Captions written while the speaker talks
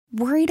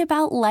Worried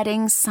about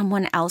letting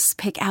someone else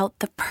pick out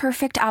the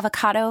perfect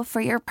avocado for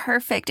your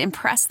perfect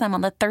impress them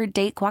on the third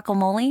date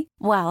guacamole?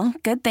 Well,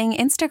 good thing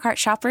Instacart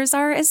shoppers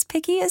are as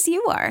picky as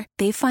you are.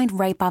 They find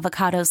ripe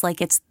avocados like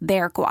it's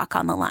their guac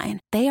on the line.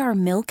 They are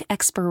milk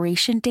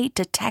expiration date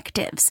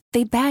detectives.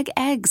 They bag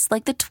eggs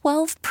like the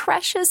 12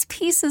 precious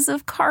pieces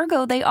of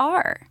cargo they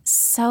are.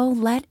 So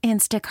let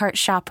Instacart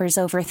shoppers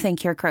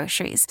overthink your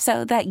groceries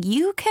so that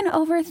you can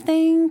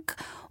overthink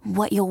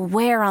what you'll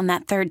wear on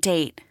that third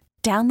date.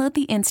 Download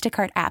the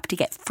Instacart app to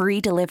get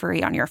free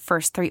delivery on your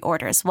first 3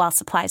 orders while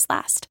supplies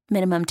last.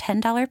 Minimum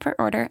 $10 per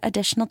order.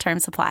 Additional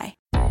terms apply.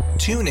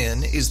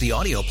 TuneIn is the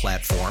audio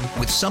platform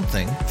with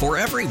something for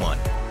everyone.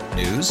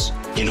 News.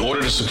 In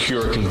order to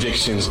secure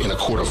convictions in a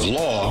court of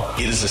law,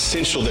 it is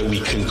essential that we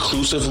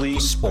conclusively.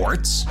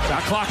 Sports.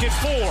 Shot clock at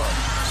 4.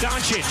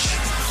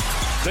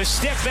 Doncic. The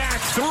step back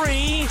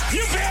 3.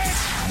 You bet.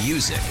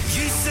 Music.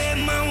 You set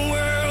my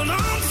world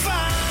on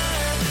fire.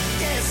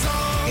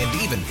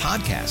 And even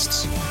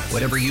podcasts.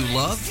 Whatever you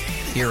love,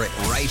 hear it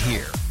right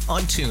here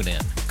on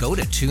TuneIn. Go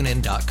to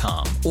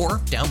TuneIn.com or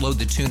download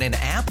the TuneIn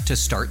app to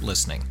start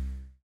listening.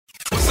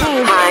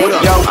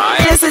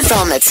 Hi. This is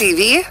on the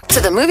TV,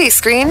 to the movie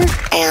screen,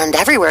 and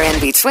everywhere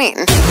in between.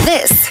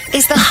 This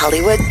is the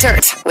Hollywood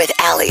Dirt with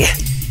Allie.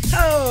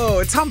 Oh,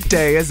 it's hump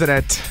day, isn't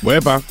it?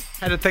 Wepa.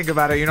 Had to think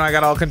about it. You know, I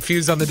got all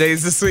confused on the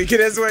days this week. It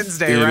is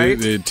Wednesday, right?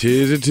 It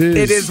is.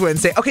 It is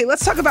Wednesday. Okay,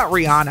 let's talk about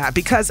Rihanna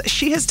because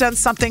she has done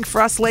something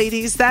for us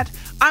ladies that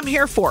I'm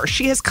here for.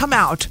 She has come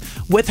out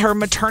with her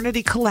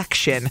maternity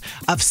collection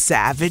of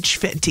Savage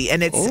Fenty,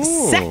 and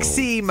it's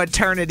sexy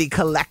maternity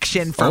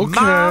collection for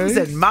moms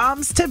and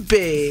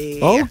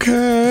moms-to-be.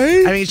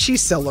 Okay. I mean, she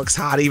still looks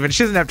hot even.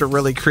 She doesn't have to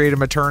really create a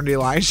maternity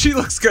line. She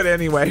looks good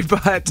anyway,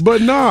 but...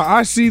 But nah,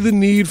 I see the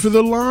need for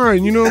the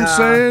line. You know what I'm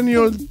saying?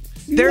 You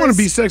want to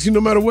be sexy no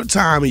matter what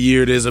time of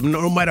year it is,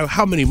 no matter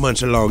how many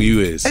months along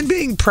you is. And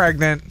being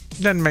pregnant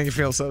doesn't make you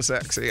feel so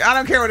sexy. I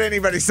don't care what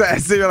anybody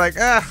says. You're like,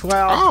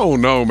 well. I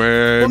don't know,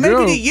 man. Well,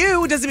 maybe to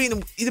you, it doesn't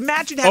mean.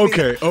 Imagine having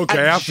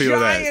I feel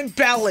that. giant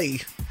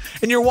belly.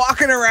 And you're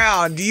walking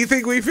around. Do you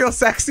think we feel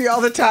sexy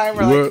all the time?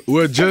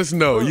 Well, just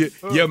know,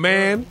 your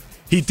man,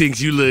 he thinks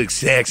you look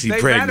sexy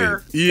pregnant.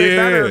 Better. They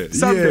better.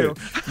 Some do.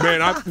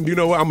 Man, you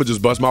know what? I'm going to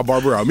just bust my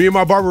barber out. Me and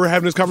my barber were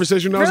having this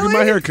conversation when I was getting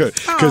my hair cut.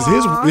 Because I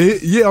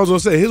was going to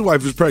say, his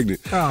wife is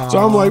pregnant. Aww. So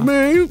I'm like,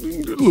 man, a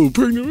little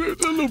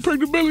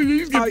pregnant belly.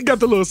 He's got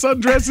the little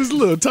sundresses,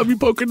 little tummy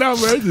poking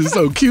out, man. It's just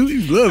so cute.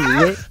 He loves it,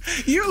 man.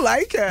 You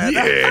like it.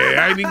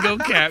 Yeah, I didn't go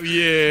cap,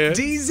 yeah.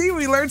 DZ,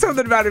 we learned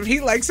something about him. He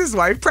likes his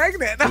wife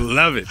pregnant.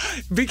 Love it.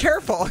 Be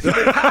careful.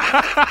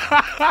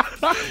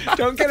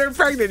 Don't get her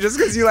pregnant just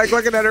because you like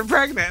looking at her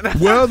pregnant.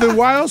 Well, then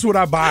why else would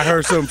I buy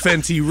her some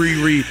Fenty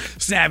Riri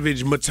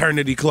Savage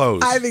maternity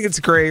clothes? I think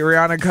it's great.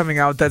 Rihanna coming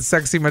out with that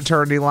sexy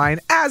maternity line,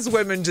 as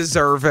women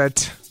deserve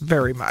it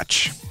very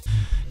much.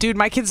 Dude,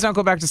 my kids don't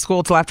go back to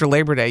school till after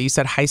Labor Day. You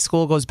said high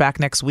school goes back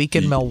next week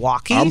in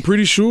Milwaukee? I'm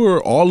pretty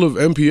sure all of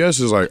MPS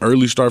is like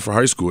early start for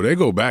high school. They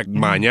go back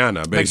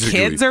mañana, basically.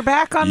 The kids are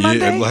back on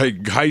Monday? Yeah,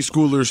 like high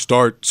schoolers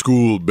start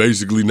school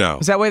basically now.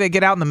 Is that why they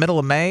get out in the middle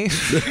of May?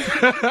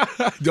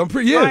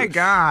 My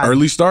God.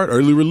 Early start,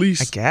 early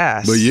release. I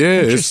guess. But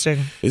yeah, interesting.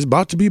 It's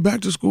about to be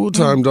back to school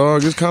time,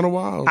 dog. It's kind of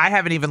wild. I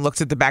haven't even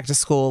looked at the back to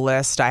school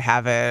list. I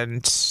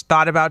haven't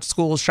thought about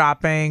school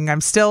shopping.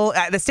 I'm still,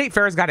 the state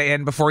fair's got to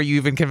end before you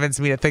even convince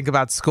me to think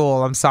about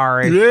school. I'm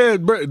sorry. Yeah,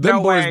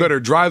 them boys better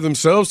drive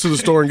themselves to the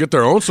store and get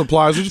their own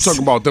supplies. What you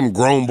talking about, them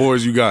grown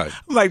boys you got?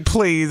 Like,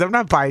 please, I'm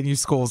not buying you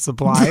school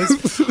supplies.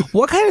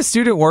 What kind of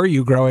student were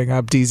you growing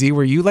up, DZ?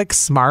 Were you like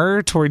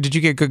smart, or did you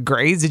get good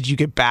grades? Did you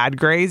get bad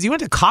grades? You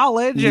went to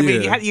college. I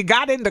mean, you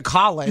got into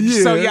college,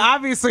 so you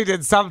obviously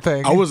did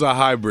something. I was a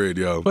hybrid,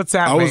 yo. What's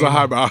that mean? I was a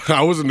hybrid.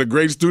 I wasn't a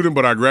great student,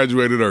 but I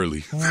graduated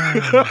early.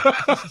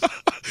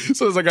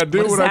 So it's like I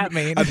did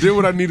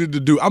what I needed to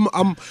do.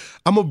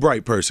 I'm a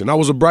bright person. I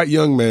was a bright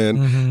young man.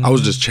 Mm-hmm. I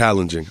was just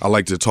challenging. I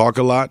like to talk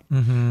a lot.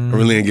 Mm-hmm. I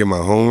really didn't get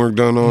my homework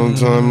done on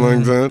time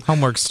like that.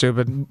 Homework's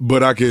stupid.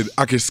 But I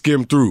could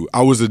skim through.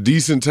 I was a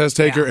decent test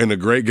taker and a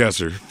great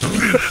guesser.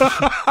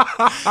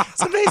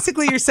 So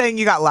basically you're saying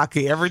you got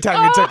lucky every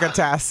time you took a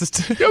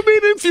test. I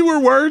mean, in fewer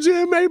words,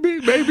 yeah,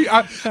 maybe.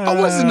 I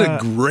wasn't a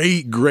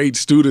great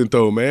student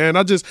though, man.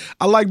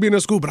 I like being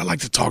in school, but I like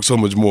to talk so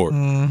much more.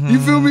 Mm-hmm. You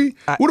feel me?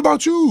 What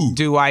about you?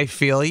 Do I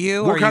feel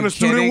you? What kind of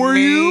student were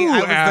you,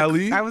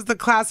 Allie? I was the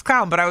class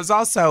clown, but I was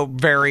also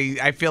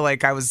I feel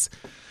like I was,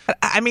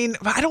 I mean,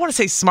 I don't want to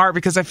say smart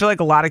because I feel like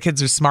a lot of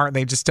kids are smart and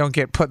they just don't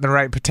get put in the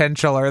right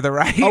potential or the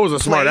right I was a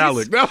smart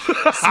aleck.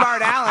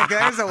 Smart aleck,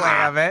 there's a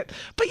way of it.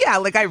 But yeah,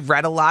 like I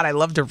read a lot. I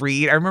love to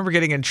read. I remember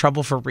getting in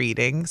trouble for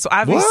reading. So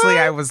obviously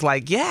I was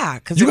like, yeah.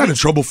 You got in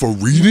trouble for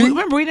reading?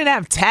 Remember, we didn't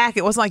have tech.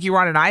 It wasn't like you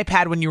were on an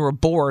iPad when you were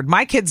bored.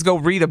 My kids go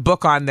read a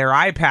book on their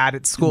iPad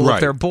at school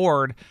if they're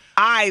bored.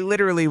 I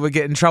literally would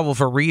get in trouble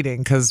for reading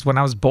because when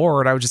I was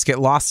bored, I would just get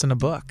lost in a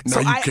book. Now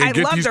you can't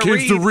get these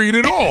kids to read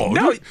at all.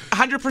 No,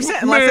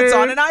 100%, unless it's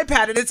on an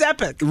iPad and it's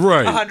epic.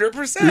 Right.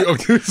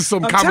 100%.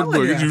 Some comic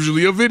book. It's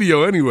usually a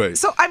video anyway.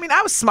 So, I mean,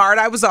 I was smart.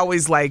 I was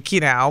always like,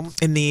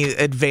 in the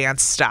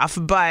advanced stuff,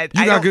 but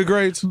you got good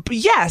grades?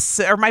 Yes,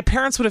 or my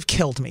parents would have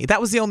killed me. That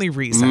was the only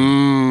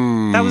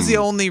reason. That was the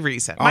only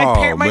reason.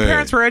 My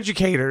parents were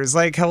educators.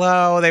 Like,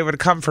 hello, they would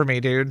come for me,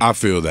 dude. I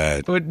feel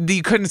that.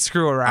 You couldn't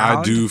screw around.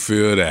 I do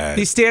feel that.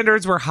 The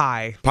standards were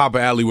high.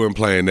 Papa Allie wasn't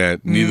playing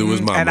that. Neither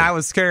was Mama. And I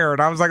was scared.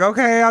 I was like,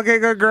 okay, I'll get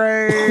good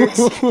grades.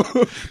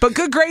 But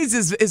good grades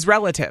is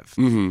relative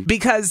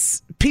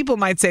because people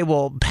might say,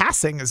 well,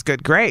 passing is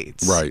good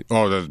grades. Right.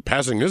 Oh,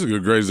 passing is a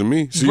good grades to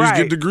me. C's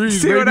get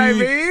degrees, See baby. what I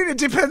mean? It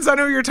depends on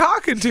who you're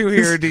talking to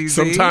here, DZ.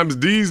 Sometimes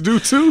D's do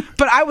too.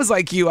 But I was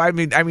like you. I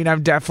mean,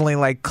 I'm definitely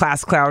like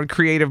class clown,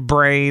 creative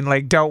brain.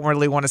 Like, don't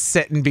really want to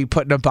sit and be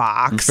put in a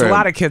box. A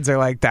lot of kids are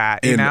like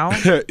that, you know?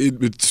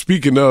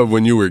 Speaking of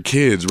when you were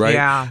kids, right?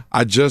 Yeah.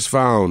 I just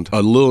found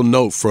a little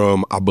note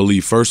from, I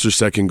believe, 1st or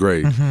 2nd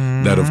grade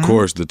that, of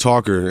course, the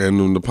talker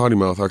and the potty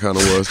mouth I kind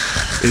of was.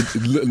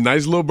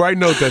 Nice little bright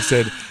note that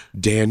said,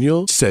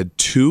 Daniel said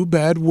 2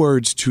 bad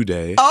words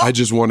today. I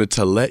just wanted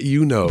to let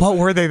you know. What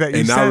were they that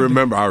you said? And I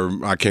remember,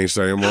 I can't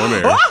say them on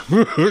air.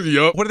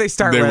 Yup. What do they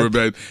start with? They were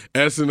bad.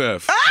 S and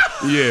F.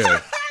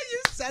 Yeah.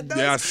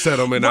 Yeah, I said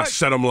them, and I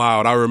said them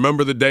loud. I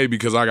remember the day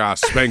because I got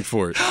spanked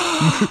for it.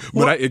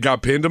 But it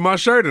got pinned to my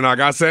shirt, and I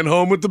got sent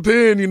home with the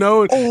pin, And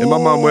my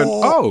mom went,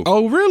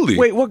 oh, really?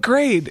 Wait, what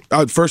grade?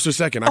 1st or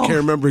 2nd. I can't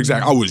remember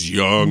exactly. I was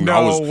young.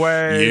 No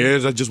way.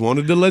 Yes, I just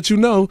wanted to let you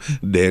know.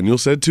 Daniel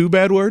said 2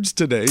 bad words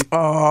today.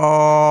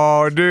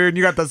 Oh, dude,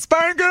 you got the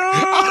spanking.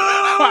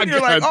 You're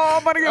like,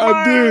 I'm going to get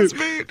my ass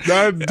beat.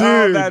 I did.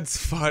 Oh, that's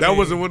funny. That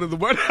wasn't one of the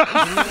ones.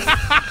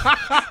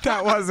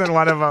 That wasn't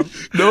one of them.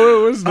 No,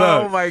 it was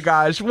not. Oh, my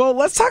gosh. Well,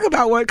 let's talk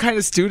about what kind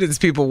of students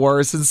people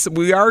were since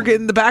we are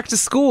getting back to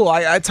school.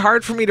 It's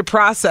hard for me to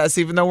process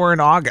even though we're in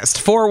August.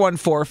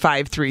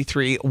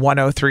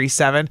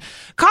 414-533-1037.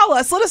 Call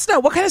us. Let us know.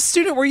 What kind of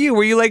student were you?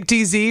 Were you like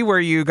DZ where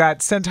you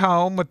got sent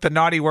home with the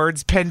naughty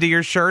words pinned to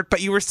your shirt,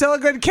 but you were still a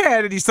good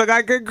kid and you still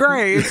got good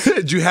grades?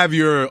 Did you have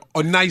your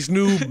nice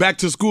new back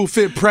to school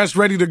fit press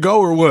ready to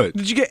go or what?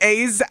 Did you get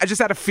A's just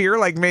out of fear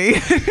like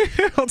me?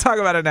 We'll talk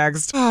about it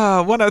next.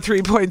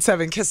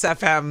 103.7 Kiss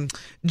FM.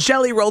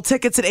 Jelly Roll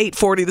tickets at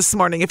 8:40 this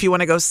morning if you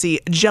want to go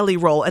see Jelly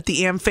Roll at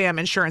the AmFam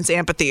Insurance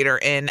Amphitheater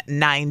in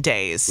 9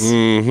 days.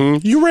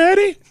 You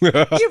ready? You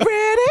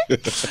ready?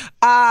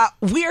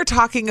 We are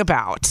talking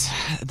about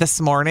this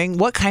morning,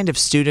 what kind of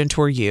student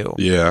were you?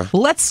 Yeah.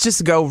 Let's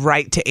just go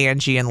right to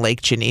Angie in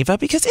Lake Geneva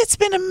because it's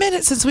been a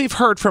minute since we've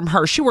heard from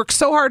her. She worked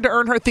so hard to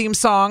earn her theme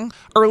song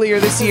earlier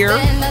this year.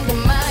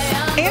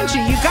 Angie,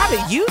 you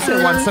gotta use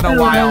it once in a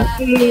while.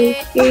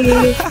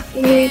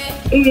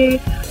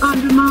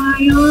 Under my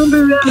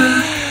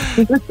umbrella.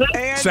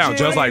 Sound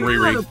just like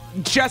Riri.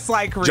 Just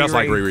like Riri. Just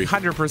like Riri.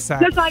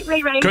 100%. Just like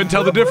Riri. Couldn't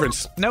tell the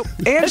difference. Nope.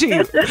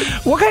 Angie,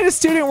 what kind of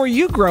student were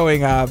you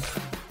growing up?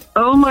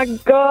 Oh my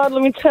God,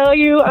 let me tell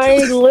you, I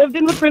lived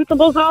in the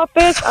principal's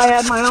office. I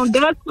had my own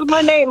desk with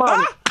my name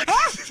on it.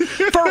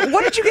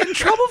 What did you get in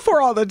trouble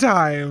for all the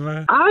time?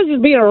 I was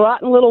just being a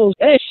rotten little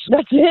ish.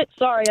 That's it.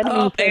 Sorry, I didn't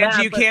mean to say Angie,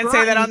 that. you can't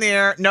say that on the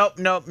air. Nope.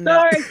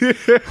 Sorry.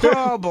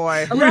 Oh,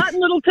 boy. A rotten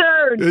little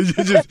turd.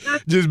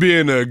 just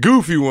being a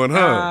goofy one, huh?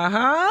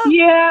 Uh-huh.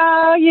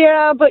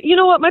 Yeah, but you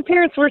know what? My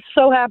parents were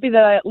so happy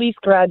that I at least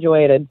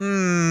graduated.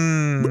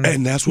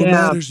 And that's what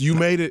matters. You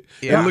made it.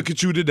 Yeah. And look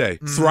at you today.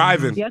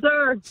 Thriving. Yes,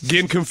 sir.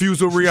 Getting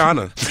confused with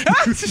Rihanna.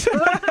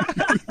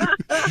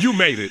 You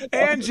made it.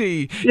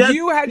 Angie,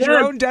 you had your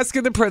own desk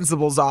in the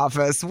principal's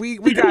office. We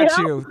got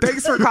you.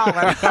 Thanks for calling.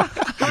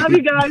 Love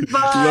you guys.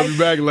 Bye. Love you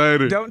back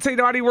later. Don't say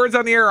naughty words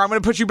on the air. I'm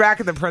going to put you back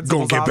in the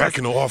principal's Gonna office. get back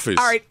in the office.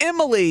 All right,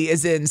 Emily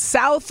is in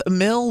South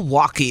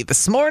Milwaukee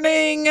this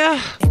morning.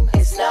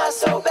 It's not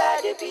so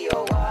bad to be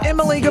a wife.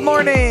 Emily, good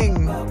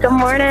morning. Good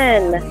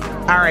morning.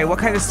 All right, what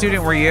kind of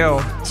student were you?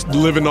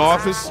 Live in the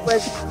office?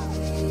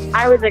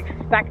 I was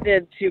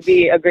expected to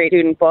be a great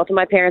student. Both of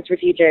my parents were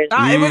teachers.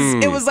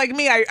 It was like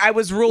me. I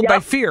was ruled by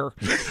fear.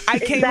 I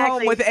came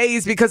home with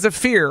A's because of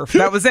fear.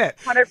 That was it.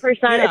 100%.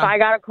 If I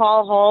got a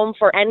call home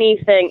for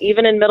anything,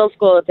 even in middle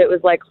school, if it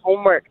was like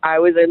homework, I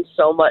was in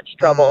so much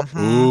trouble.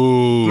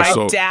 Ooh, My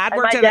dad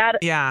worked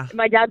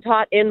My dad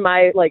taught in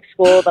my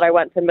school that I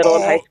went to middle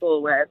and high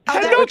school with.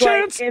 No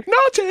chance. No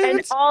chance.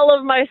 And all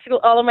of my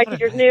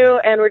teachers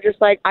knew and were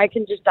just like, I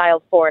can just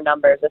dial 4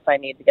 numbers if I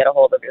need to get a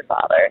hold of your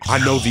father.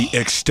 I know the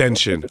extension.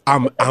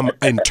 I'm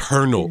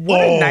internal.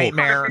 What a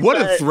nightmare.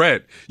 What a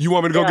threat. You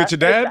want me to go get your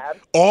dad?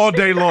 All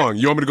day long.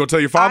 You want me to go tell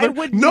your father? I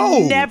would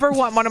never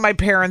want one of my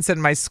parents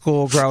in my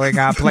school growing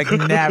up. Like,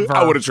 never.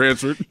 I would have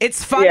transferred.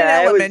 It's fun in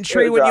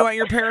elementary when you want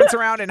your parents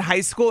around. In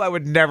high school, I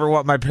would never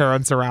want my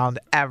parents around,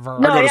 ever.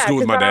 No, I go to school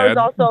with my dad.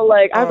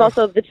 I was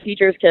also the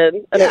teacher's kid.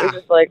 And it was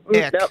just like,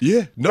 nope.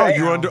 Yeah. No,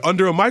 you're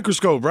under a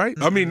microscope, right?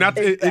 I mean,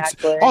 it's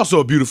also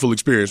a beautiful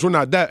experience. We're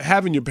not that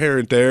having your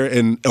parent there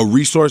and a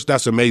resource,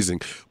 that's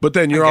amazing. But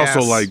then you're they're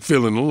also like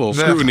feeling a little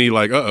scrutiny,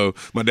 like,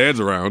 my dad's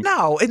around.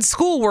 No, in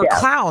school we're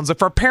clowns.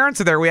 If our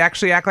parents are there, we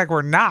actually act like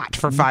we're not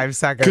for 5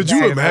 seconds. Could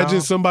you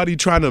imagine somebody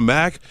trying to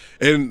Mac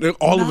and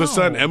all of a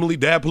sudden Emily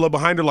dad pull up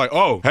behind her like,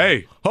 oh,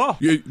 hey,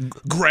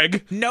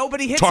 Greg.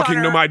 Nobody hits talking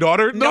on her. to my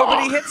daughter.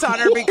 Nobody hits on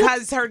her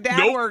because her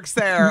dad works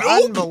there.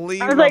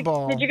 Unbelievable. I was like,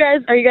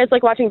 are you guys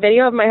like watching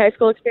video of my high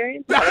school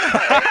experience?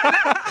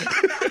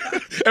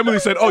 Emily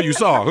said, oh, you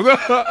saw.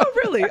 Oh,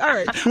 really? All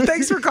right.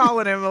 Thanks for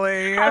calling,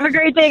 Emily. Have a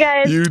great day,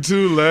 guys. You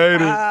too,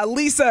 later.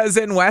 Lisa is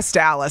in West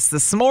Dallas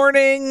this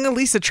morning.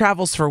 Lisa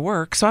travels for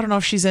work, so I don't know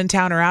if she's in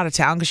town or out of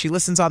town because she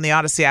listens on the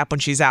Odyssey app when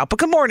she's out. But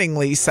good morning,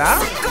 Lisa.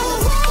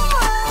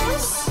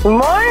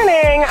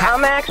 Morning.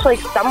 I'm actually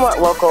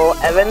somewhat local,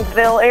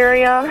 Evansville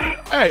area.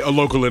 Hey, a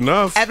local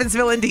enough.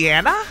 Evansville,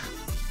 Indiana?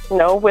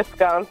 No,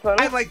 Wisconsin.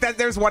 I'm like that.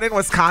 There's one in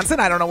Wisconsin.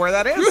 I don't know where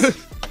that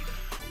is.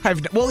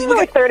 We're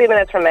like 30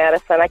 minutes from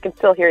Madison. I can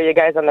still hear you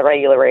guys on the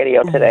regular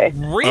radio today.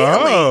 Really?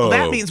 Oh.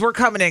 That means we're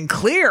coming in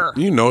clear.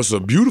 You know, it's a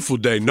beautiful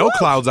day. No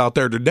clouds out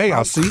there today,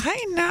 I see.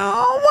 I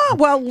know.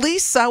 Well,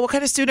 Lisa, what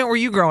kind of student were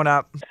you growing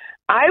up?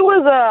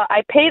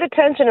 I paid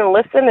attention and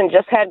listened and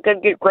just had good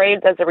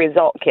grades as a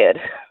result, kid.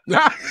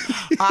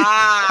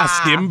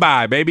 I skimmed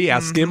by, baby. I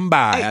skimmed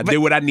by. Hey, I did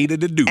what I needed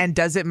to do. And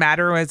does it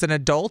matter as an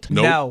adult?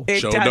 Nope. No,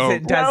 it Sure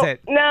doesn't, does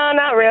it? No,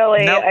 not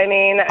really. Nope. I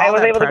mean, All I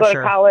was that able to go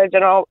pressure. to college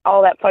and all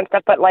that fun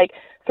stuff, but like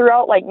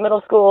throughout like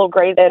middle school,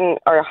 grade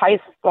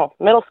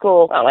middle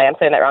school. Oh, I'm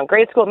saying that wrong.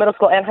 Grade school, middle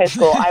school, and high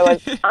school. I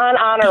was on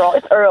honor roll.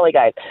 It's early,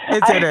 guys.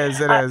 It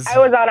is. I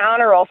was on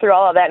honor roll through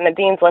all of that and the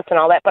dean's list and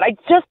all that, but I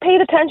just paid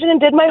attention and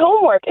did my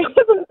homework. It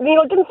wasn't,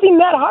 it didn't seem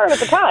that hard at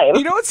the time.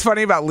 You know what's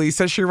funny about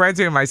Lisa? She reminds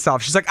me of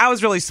myself. She's like, I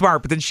was really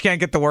smart, but then she can't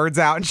get the words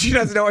out and she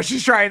doesn't know what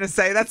she's trying to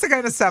say. That's the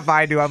kind of stuff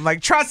I do. I'm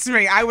like, trust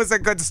me, I was a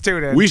good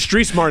student. We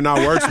street smart, not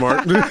word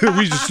smart.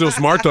 We just still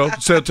smart, though.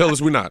 So tell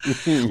us we're not.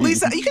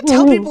 Lisa, you can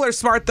tell people are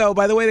smart, though,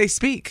 by the way they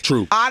speak.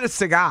 True. Honest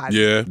to God.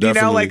 Yeah, definitely. You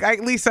know, like,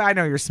 Lisa, I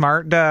know you're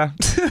smart. Duh.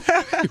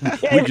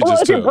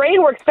 If your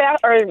brain works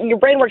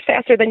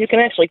faster than you can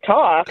actually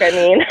talk, I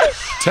mean.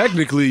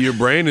 Technically, your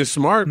brain is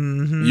smart.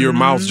 Mm-hmm. Your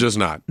mouth's just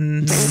not.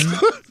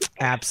 Mm-hmm.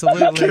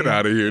 Absolutely. Get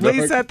out of here, dog.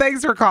 Lisa,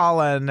 thanks for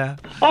calling.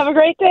 Have a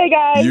great day,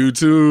 guys. You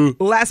too.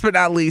 Last but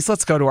not least,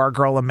 let's go to our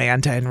girl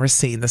Amanda in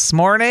Racine this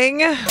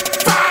morning. Amanda.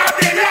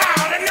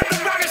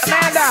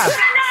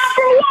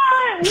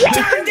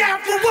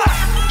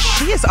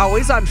 She is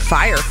always on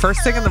fire.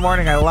 First thing in the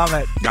morning. I love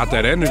it. Got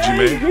that energy,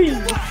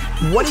 man.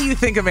 What do you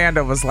think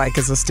Amanda was like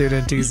as a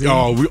student, DZ?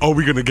 Oh,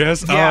 we gonna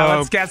guess? Yeah,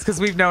 let's guess because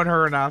we've known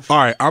her enough. All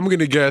right, I'm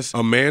gonna guess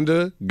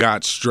Amanda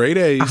got straight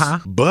A's,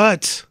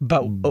 but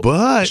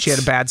she had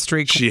a bad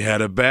streak. She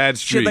had a bad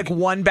She streak. had like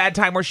one bad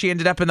time where she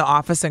ended up in the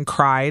office and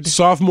cried.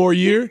 Sophomore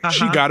year,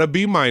 she got a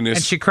B-, and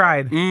she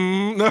cried.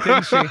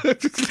 Didn't she?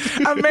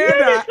 Amanda,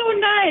 you're so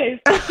nice.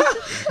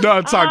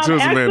 No, talk to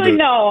us, Amanda. Actually,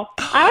 no.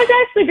 I was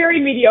actually very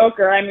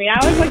mediocre. I mean,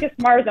 I was like as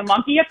smart as a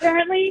monkey,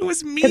 apparently. It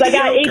was mediocre. Because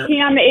I got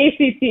 18 on the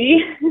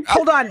ACT.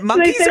 Hold on,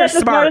 monkeys so are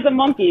smart. As a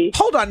monkey.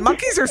 Hold on,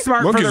 monkeys are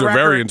smart. Monkeys for the are record.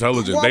 very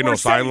intelligent. Well, they know we're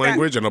sign saying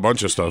language and a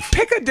bunch of stuff.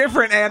 Pick a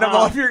different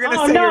animal if you're going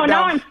to say no, you're dumb.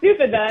 now I'm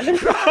stupid then.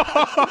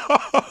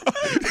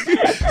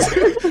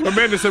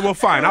 Amanda said, well,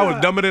 fine. I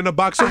was dumber than a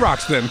box of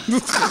rocks then.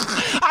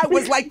 I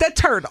was like the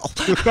turtle.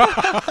 What's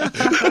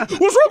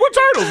wrong with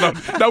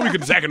turtles? Now we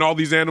can attack all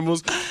these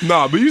animals.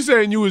 Nah, but you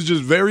saying you was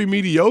just very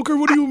mediocre?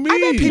 What do you mean?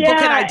 I bet people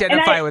can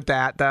identify with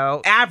that,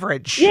 though.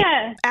 Average.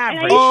 Yeah.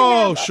 Average.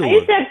 Sure. I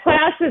used to have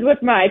classes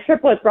with my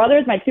triplet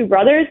brothers, my two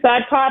brothers, so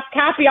I'd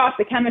copy off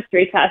the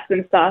chemistry tests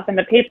and stuff and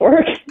the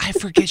paperwork. I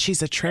forget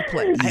she's a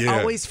triplet. Yeah. I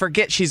always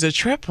forget she's a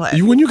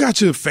triplet. When you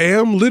got your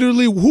fam,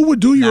 literally, who would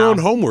do your own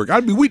homework?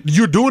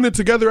 You're doing it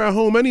together at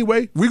home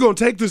anyway. We're going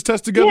to take this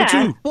test together,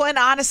 too. Well, and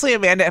honestly,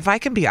 Amanda, if I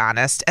can be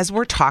honest, as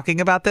we're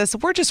talking about this,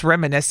 we're just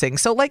reminiscing.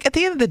 So, like, at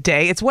the end of the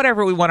day, it's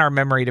whatever we want our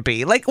memory to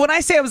be. Like, when I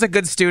say I was a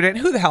good student,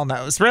 who the hell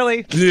knows,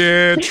 really?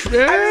 Yeah, I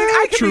mean,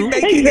 I could be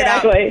making it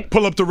up.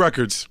 Pull up the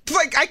records.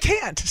 Like, I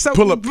can't. So,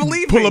 pull up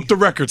the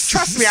records.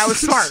 Trust me, I was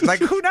smart. Like,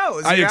 who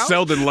knows? I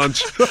excelled in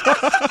lunch.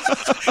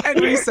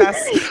 And recess.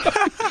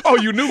 Oh,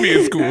 you knew me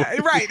in school.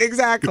 Right,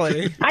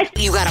 exactly.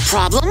 You got a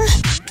problem?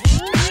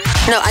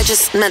 No, I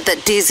just meant that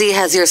DZ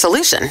has your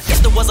solution.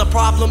 If there was a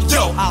problem,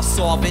 I'll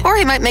solve it. Or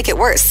he might make it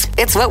worse.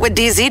 It's What Would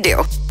DZ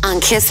Do? On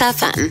Kiss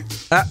FM.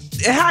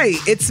 Hi,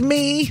 it's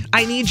me.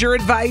 I need your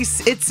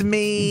advice. It's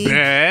me.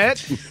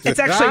 Bet. It's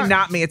actually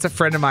not me. It's a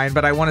friend of mine,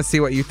 but I want to see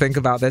what you think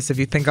about this, if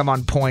you think I'm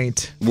on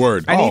point.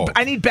 Word.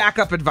 I need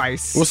backup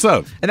advice. What's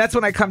up? And that's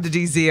when I come to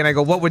DZ and I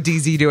go, what would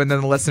DZ do? And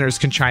then the listeners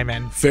can chime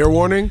in. Fair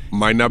warning,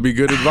 might not be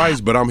good advice,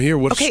 but I'm here.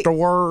 What's the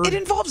word? It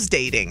involves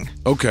dating.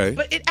 Okay.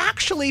 But it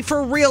actually,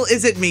 for real,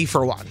 isn't me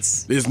for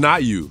once. It's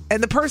not you.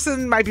 And the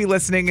person might be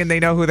listening and they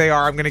know who they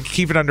are. I'm going to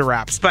keep it under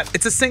wraps. But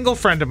it's a single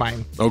friend of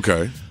mine.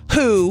 Okay.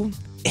 Who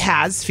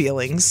has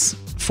feelings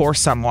for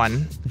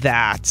someone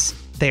that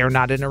they are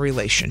not in a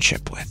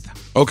relationship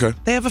with. Okay.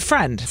 They have a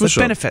friend with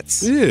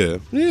benefits. Yeah.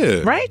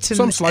 Right?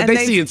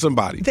 They see in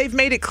somebody. They've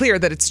made it clear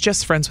that it's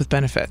just friends with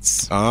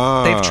benefits.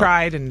 Ah. They've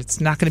tried, and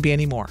it's not going to be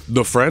any more.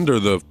 The friend or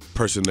the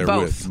person they're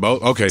Both. with?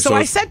 Both. Okay. So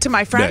I said to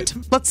my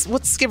friend,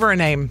 let's give her a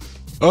name.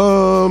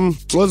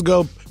 Let's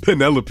go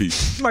Penelope.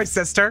 My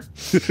sister.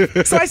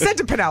 So I said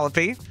to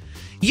Penelope,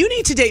 you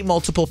need to date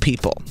multiple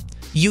people.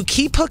 You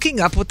keep hooking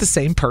up with the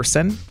same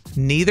person.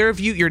 Neither of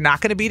you're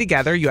not going to be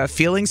together. You have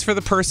feelings for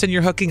the person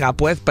you're hooking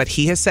up with, but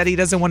he has said he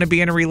doesn't want to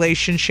be in a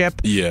relationship.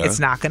 Yeah. It's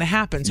not going to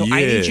happen. So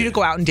I need you to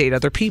go out and date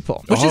other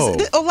people. Which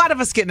is, a lot of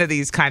us get into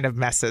these kind of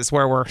messes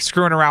where we're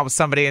screwing around with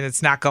somebody and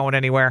it's not going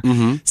anywhere.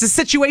 Mm-hmm. It's a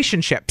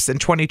situationships in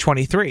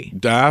 2023.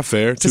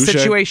 Fair. It's a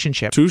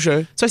situationship. Touche.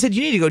 So I said,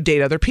 you need to go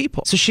date other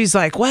people. So she's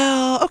like,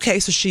 well, okay.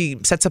 So she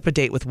sets up a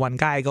date with one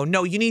guy. I go,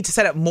 no, you need to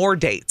set up more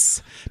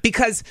dates.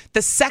 Because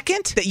the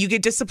second that you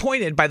get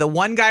disappointed by the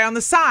one guy on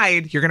the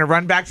side, you're going to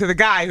run back to the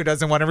guy who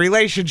doesn't want a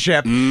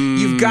relationship.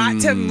 You've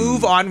got to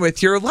move on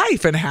with your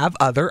life and have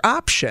other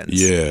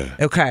options. Yeah.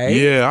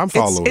 Okay? Yeah, I'm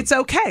following. It's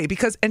okay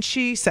because, and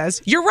she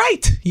says, you're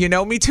right. You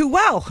know me too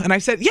well. And I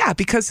said, yeah,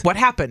 because what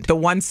happened? The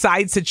one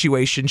side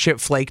situationship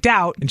flaked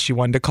out and she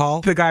wanted to call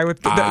the guy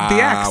with the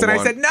ex. And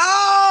I said,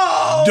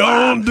 no!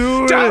 Don't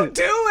do it. Don't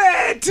do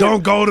it.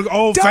 Don't go to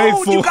Old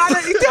Faithful.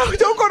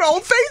 Don't go to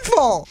Old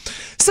Faithful.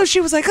 So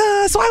she was like,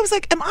 so I was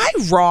like, am I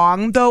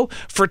wrong, though,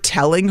 for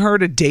telling her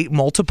to date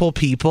multiple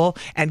people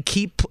and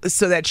keep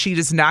so that she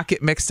does not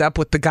get mixed up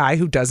with the guy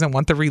who doesn't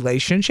want the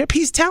relationship?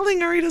 He's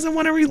telling her he doesn't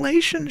want a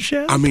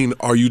relationship. I mean,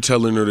 are you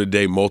telling her to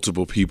date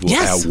multiple people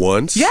at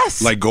once?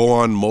 Yes. Like go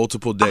on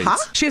multiple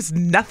dates? She has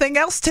nothing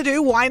else to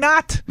do. Why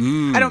not?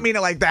 I don't mean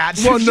it like that.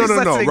 Well,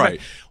 no, right.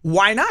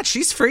 Why not?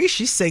 She's free.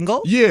 She's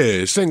single.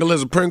 Yeah, single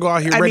as a Pringle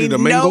out here ready to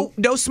mingle.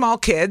 No small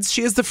kids.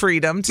 She has the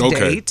freedom to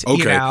date. Okay.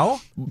 You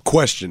know?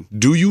 Question.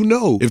 Do you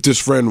know if this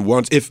friend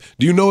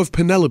do you know if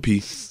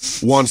Penelope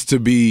wants to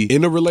be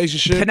in a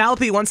relationship?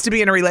 Penelope wants to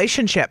be in a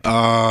relationship.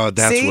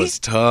 That's what's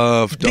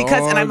tough, dog.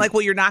 And I'm like,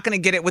 well, you're not going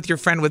to get it with your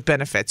friend with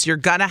benefits. You're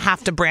going to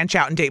have to branch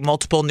out and date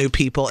multiple new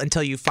people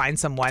until you find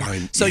someone.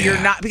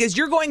 You're not, because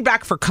you're going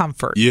back for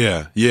comfort.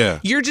 Yeah.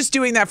 You're just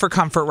doing that for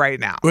comfort right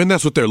now. And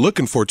that's what they're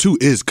looking for, too,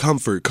 is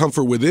comfort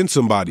within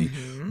somebody.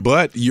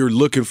 But you're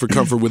looking for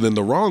comfort within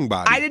the wrong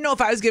body. I didn't know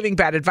if I was giving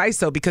bad advice,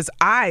 though, because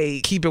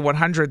I keep it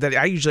 100 that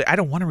I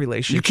don't want a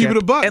relationship. You keep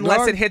it a buck, unless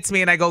dog. it hits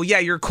me and I go, yeah,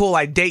 you're cool,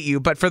 I'd date you.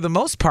 But for the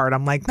most part,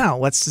 I'm like, no,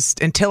 let's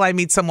just, until I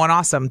meet someone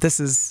awesome, this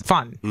is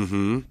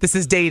fun. This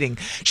is dating.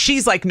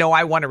 She's like, no,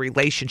 I want a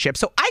relationship.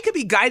 So I could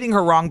be guiding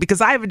her wrong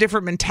because I have a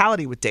different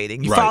mentality with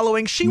dating. You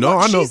following? I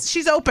know.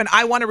 She's open.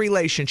 I want a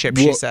relationship,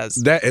 she says.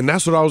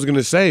 That's what I was going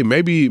to say.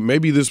 Maybe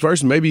this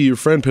person, maybe your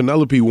friend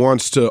Penelope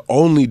wants to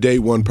only date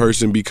one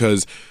person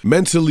because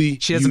mentally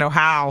she doesn't know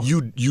how.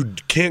 You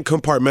can't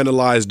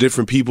compartmentalize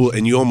different people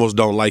and you almost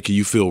don't like it.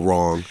 You feel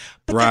wrong.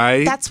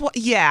 Right? That's what,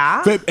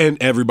 yeah. And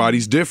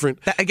everybody's different.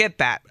 I get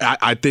that.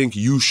 I think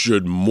you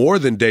should more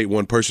than date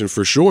one person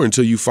for sure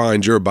until you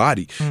find your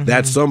body.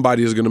 That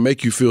somebody is going to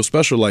make you feel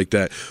special like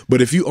that.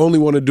 But if you only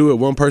want to do it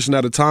one person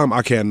at a time,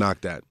 I can't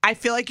knock that. I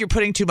feel like you're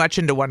putting too much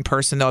into one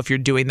person, though, if you're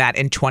doing that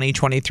in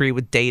 2023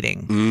 with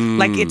dating.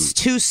 Like, it's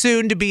too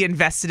soon to be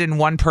invested in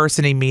one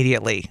person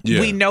immediately.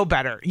 Yeah. We know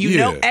better. You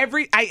know,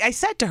 I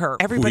said to her,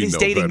 everybody's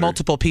dating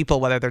multiple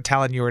people, whether they're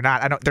telling you or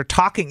not. They're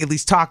talking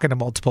to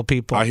multiple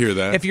people. I hear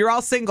that. If you're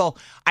all single,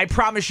 I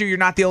promise you're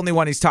not the only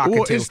one he's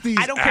talking to. It's these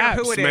I don't apps, care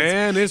who it is.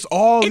 Man. It's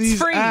all these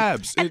free.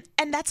 apps.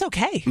 And that's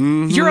okay.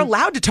 You're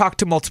allowed to talk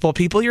to multiple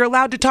people. You're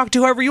allowed to talk to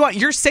whoever you want.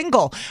 You're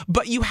single,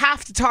 but you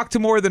have to talk to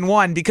more than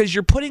one because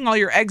you're putting all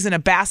your eggs in a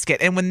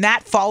basket. And when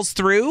that falls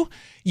through,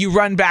 you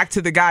run back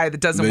to the guy that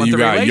doesn't want the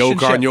relationship. You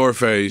got yolk on your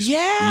face.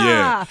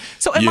 Yeah.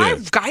 So am I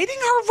guiding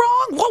her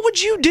wrong? What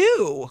would you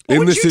do? What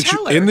would you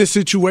tell her? In this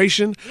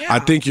situation, I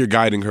think you're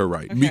guiding her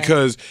right.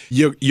 Because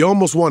you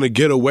almost want to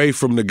get away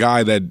from the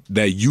guy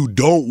that you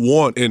don't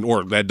want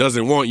or that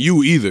doesn't want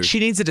you either. She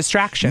needs a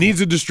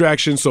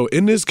distraction. So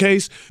in this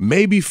case,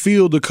 maybe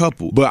field a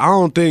couple. But I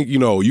don't think,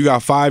 you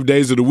got 5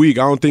 days of the week.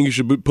 I don't think you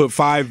should put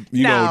five,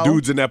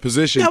 dudes in that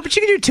position. No, but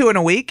you can do 2 in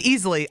a week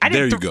easily.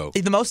 There you go.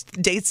 The most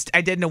dates I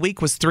did in a week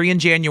was 3 in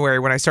January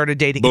when I started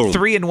dating. Boom.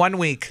 3 in 1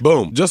 week.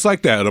 Boom. Just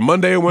like that. A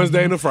Monday, a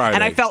Wednesday, and a Friday.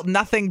 And I felt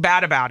nothing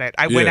bad about it.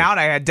 I went out,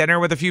 I had dinner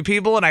with a few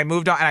people, and I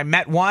moved on. And I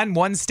met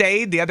one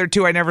stayed. The other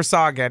 2 I never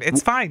saw again.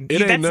 It's fine.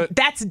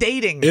 That's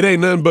dating. It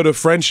ain't nothing but a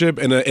friendship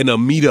and a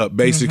meetup,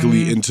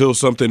 basically, until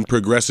something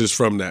progresses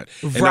from that.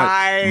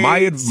 Right.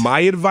 My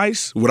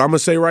advice, what I'm going to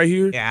say right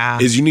here,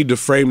 is you need to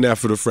frame that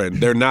for the friend.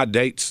 They're not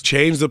dates.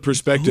 Change the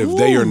perspective. Ooh.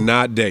 They are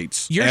not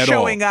dates. You're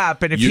showing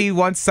up, and if he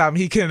wants some,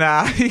 he can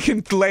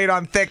lay it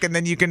on thick, and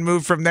then you can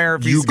move from there.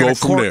 If he's going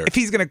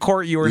to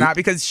court you or not,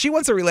 because she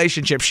wants a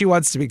relationship. She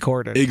wants to be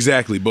courted.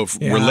 Exactly. But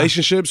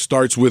relationship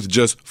starts with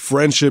just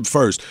friendship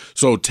first.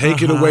 So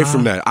take it away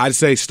from that. I'd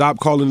say stop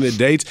calling it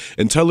dates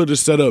and tell her to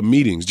set up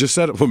meetings. Just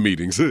set up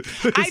meetings. Set up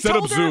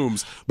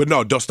Zooms. But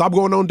no, don't stop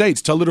going on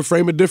dates. Tell her to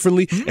frame it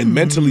differently and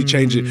mentally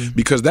change it,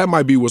 because that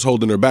might be what's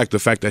holding her back. The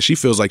fact that she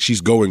feels like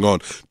she's going on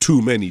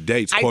too many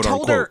dates, quote unquote. I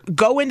told her,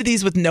 go into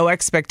these with no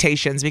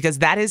expectations, because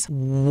that is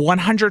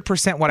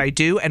 100% what I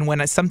do. And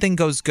when something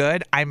goes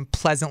good, I'm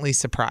pleasantly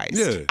surprised.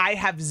 Yeah. I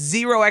have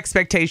zero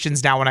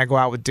expectations now when I go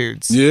out with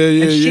dudes.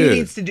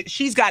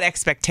 She's got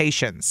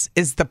expectations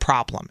is the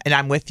problem. And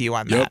I'm with you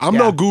on that. I'm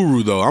no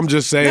guru, though. I'm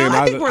just saying,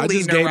 I think we're I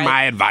just gave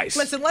my advice.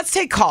 Listen, let's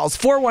take calls.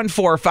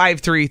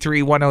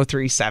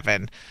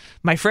 414-533-1037.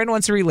 My friend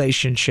wants a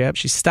relationship.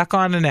 She's stuck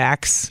on an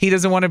ex. He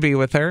doesn't want to be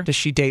with her. Does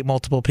she date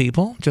multiple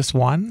people? Just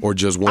one? Or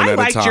just one at a time?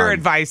 I liked your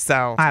advice,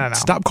 though. I don't know.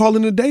 Stop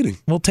calling it dating.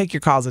 We'll take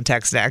your calls and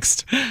texts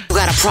next. You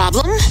got a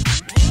problem?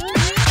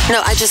 No,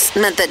 I just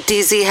meant that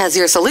DZ has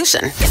your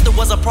solution. If there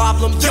was a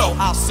problem, yo,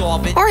 I'll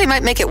solve it. Or he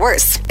might make it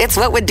worse. It's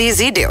What Would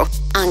DZ Do?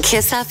 On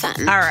Kiss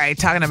FM. All right,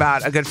 talking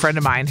about a good friend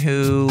of mine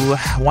who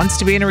wants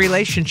to be in a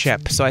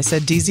relationship. So I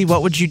said, DZ,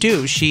 what would you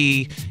do?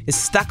 She is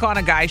stuck on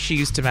a guy she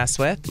used to mess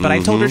with, but I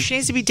told her she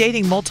needs to be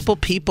dating multiple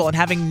people and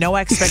having no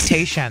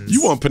expectations.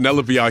 You want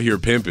Penelope out here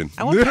pimping.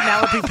 I want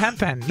Penelope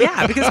pimping.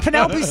 Yeah, because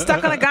Penelope's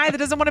stuck on a guy that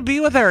doesn't want to be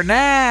with her.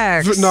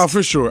 Next. No,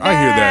 for sure. Next.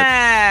 I hear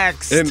that.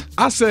 And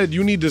I said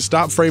you need to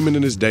stop framing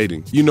it as dating.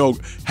 You know,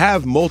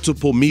 have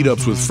multiple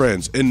meetups with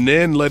friends and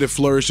then let it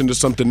flourish into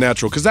something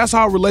natural, because that's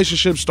how a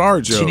relationship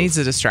starts, yo. She needs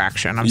a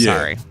distraction. I'm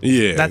sorry.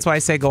 Yeah. That's why I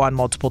say go on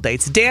multiple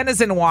dates. Dan is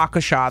in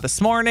Waukesha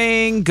this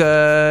morning.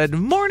 Good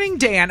morning,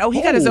 Dan. Oh,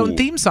 he got his own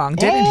theme song,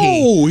 didn't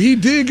he? Oh, he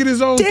did get his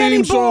own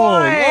theme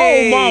song.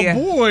 Oh, my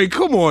boy.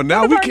 Come on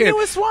now. One of our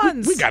newest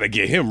ones. We got to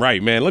get him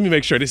right, man. Let me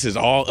make sure this is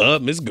all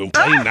up. It's going to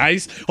play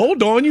nice.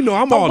 Hold on. You know,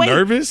 I'm all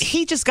nervous.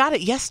 He just got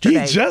it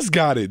yesterday. He just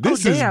got it.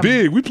 This is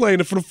big. We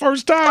playing it for the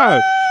first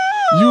time.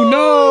 You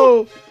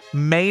know.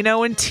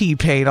 Mano and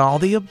T-Pain, all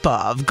the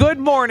above. Good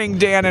morning,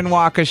 Dan in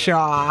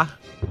Waukesha.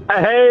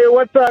 Hey,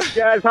 what's up,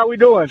 guys? How we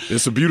doing?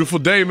 It's a beautiful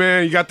day,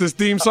 man. You got this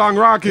theme song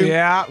rocking.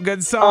 Yeah,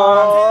 good song.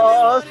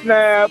 Oh,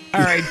 snap.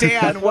 All right,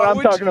 Dan. That's what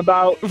I'm talking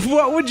about.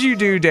 What would you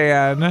do,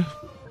 Dan?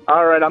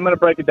 All right, I'm going to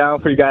break it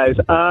down for you guys.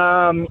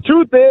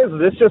 Truth is,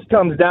 this just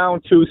comes down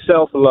to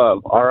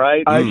self-love, all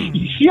right?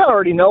 She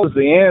already knows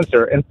the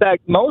answer. In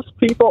fact, most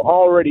people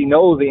already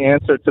know the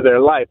answer to their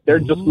life. They're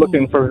just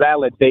looking for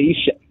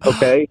validation,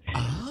 okay?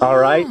 All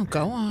right?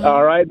 Go on.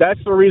 All right?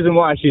 That's the reason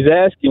why she's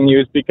asking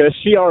you, is because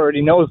she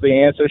already knows the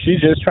answer.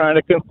 She's just trying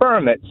to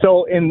confirm it.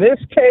 So in this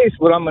case,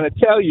 what I'm going to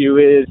tell you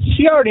is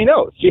she already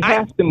knows. She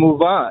has to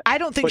move on. I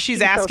don't think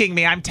she's asking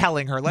me. I'm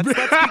telling her. Let's be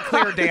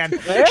clear, Dan.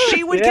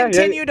 She would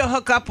continue to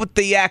hook up with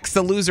the ex,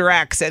 the loser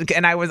ex,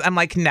 and I'm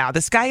like, no,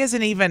 this guy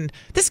isn't even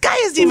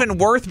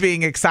worth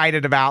being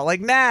excited about.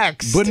 Like,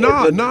 next. But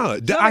no.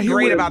 I hear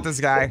great about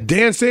this guy.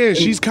 Dan saying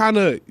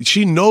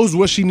she knows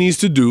what she needs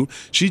to do.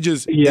 She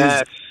just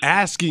is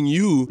asking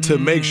you to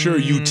make sure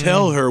you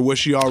tell her what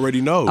she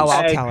already knows. Oh,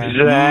 I'll tell her.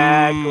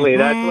 Exactly.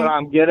 That's what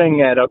I'm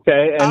getting at,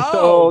 okay? And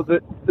so the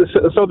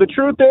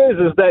truth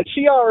is that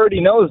she already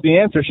knows the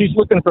answer. She's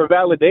looking for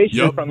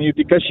validation from you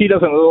because she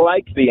doesn't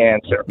like the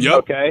answer.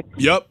 Okay?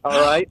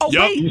 All right? Oh,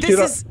 wait,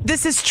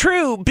 this is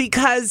true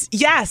because,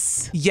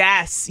 yes,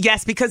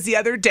 because the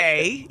other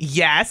day,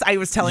 I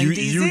was telling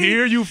DZ. You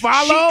hear? You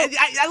follow?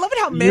 I love it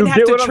how men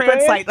have to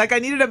translate. Like, I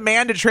needed a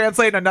man to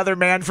translate another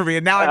man for me,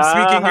 and now I'm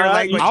speaking your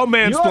language. I'll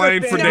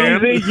mansplain for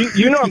Dan.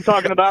 You know what I'm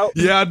talking about.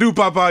 Yeah, I do,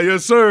 Papa.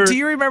 Yes, sir. Do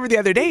you remember the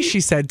other day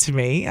she said to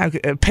me,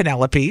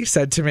 Penelope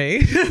said to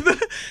me,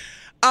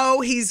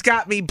 oh, he's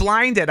got me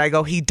blinded. I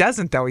go, he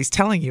doesn't, though. He's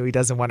telling you he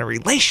doesn't want a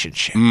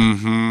relationship.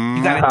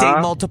 You got to date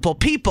multiple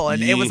people.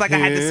 And it was like I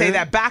had to say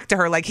that back to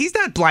her. Like, he's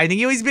not blinding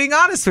you. He's being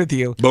honest with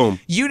you. Boom.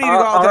 You need to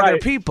go out with other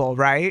people,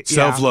 right?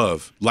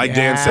 Self-love. Like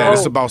Dan said,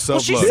 it's about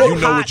self-love. So you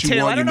know what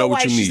you want. You know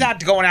what you need. She's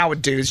not going out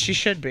with dudes. She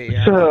should be.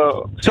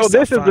 So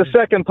this is the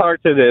second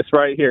part to this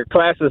right here.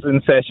 Class is in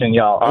session,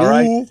 y'all. All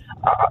right?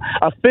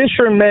 A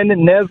fisherman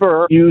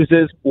never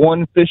uses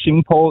one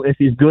fishing pole if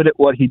he's good at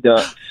what he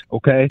does.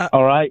 Okay?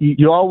 All right?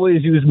 You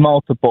always use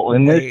multiple.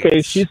 In this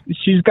case,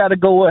 she's got to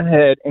go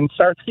ahead and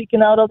start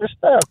seeking out other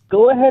stuff.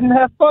 Go ahead and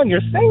have fun.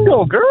 You're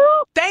single,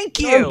 girl. Thank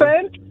you. You know what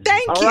I'm saying?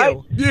 Thank you. Right?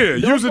 Yeah,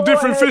 use a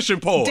different fishing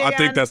pole. Dan, I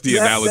think that's the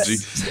analogy.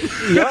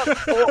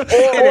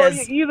 Or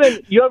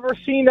even, you ever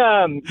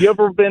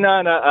been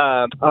on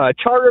a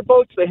charter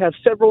boats? They have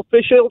several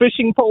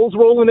fishing poles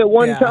rolling at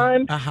one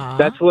time.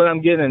 That's what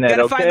I'm getting at.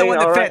 Gotta find the one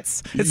that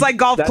fits. It's like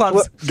golf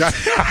clubs.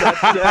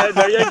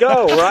 There you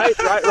go.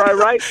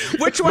 Right.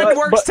 Which one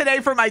works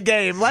today for my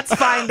game? Let's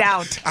find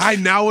out. I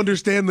now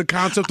understand the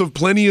concept of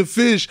plenty of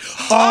fish.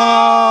 Dan.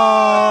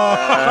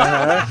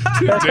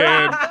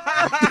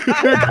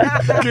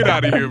 Get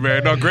out of here,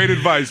 man. No, great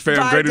advice,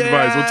 fam. Great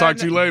advice. We'll talk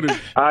to you later.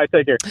 All right,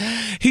 take care.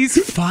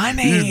 He's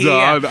funny.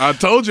 I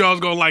told you I was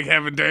going to like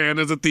having Dan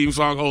as a theme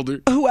song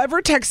holder.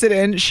 Whoever texted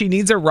in, she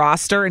needs a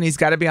roster and he's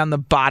got to be on the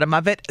bottom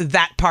of it.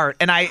 That part.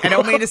 And I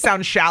don't mean to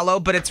sound shallow,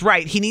 but it's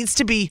right. He needs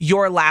to be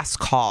your last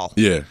call.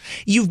 Yeah.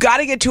 You've got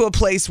to get to a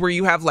place where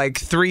you have like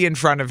 3 in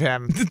front of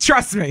him.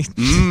 Trust me.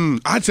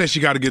 I'd say she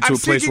got to get to a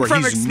place where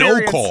he's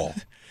no call.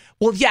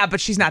 Well, yeah, but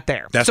she's not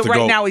there. That's so the right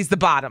goal. now he's the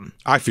bottom.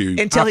 I feel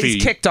you. Until I feel he's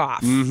you. kicked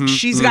off.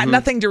 She's got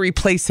nothing to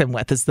replace him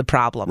with is the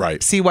problem.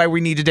 Right. See why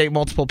we need to date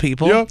multiple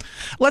people? Yep.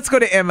 Let's go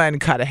to Emma in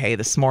Cudahy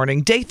this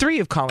morning. Day 3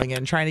 of calling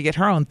in, trying to get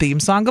her own theme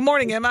song. Good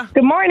morning, Emma.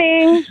 Good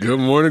morning. Good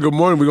morning. Good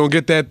morning. We're going to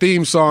get that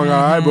theme song,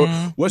 all right?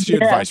 But what's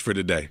your advice for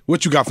today?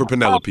 What you got for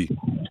Penelope?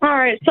 All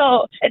right,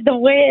 so the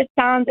way it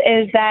sounds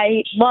is that,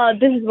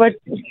 this is what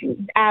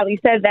Allie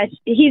said, that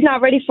he's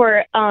not ready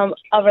for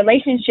a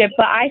relationship,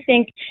 but I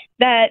think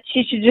that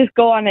she should just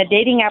go on a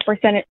dating app or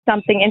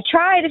something and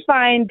try to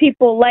find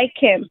people like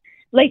him.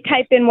 Like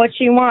type in what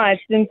she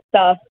wants and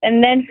stuff,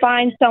 and then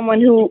find someone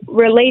who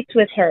relates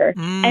with her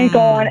and go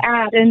on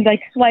app and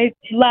like swipe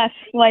left,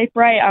 swipe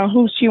right on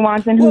who she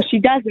wants and who she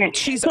doesn't.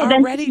 She's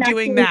already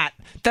doing that.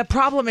 The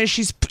problem is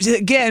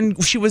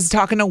she was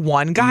talking to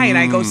one guy, and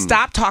I go,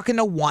 stop talking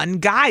to one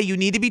guy. You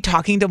need to be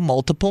talking to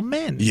multiple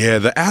men. Yeah,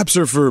 the apps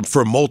are for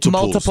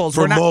multiples.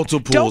 For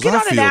multiples. Don't get I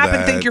on an feel app that.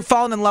 and think you're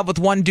falling in love with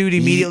one dude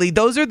immediately.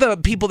 Those are the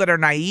people that are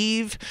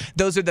naive.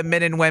 Those are the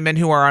men and women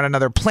who are on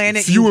another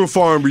planet. Few and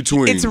far in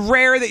between. It's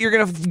rare that you're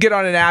going to get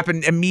on an app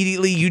and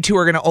immediately you two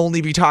are going to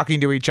only be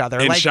talking to each other.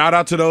 And shout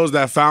out to those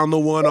that found the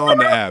one on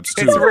the apps,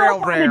 too. It's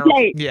real rare.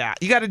 Yeah,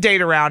 you got to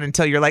date around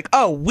until you're like,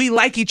 oh, we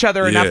like each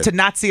other enough to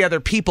not see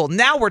other people.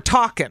 Now we're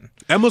talking.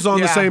 Emma's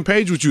on the same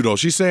page with you, though.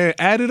 She's saying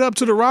add it up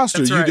to the roster.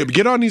 That's right. You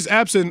get on these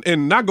apps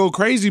and not go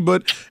crazy,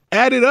 but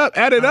add it up.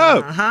 Add it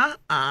up.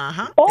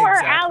 Or,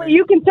 Allie,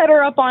 you can set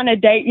her up on a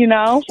date,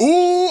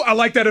 Ooh, I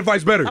like that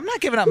advice better. I'm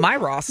not giving up my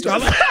roster.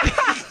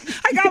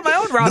 I got my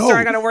own roster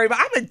I got to worry about.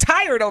 I've been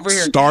tired over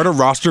here. Start a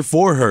roster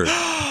for her.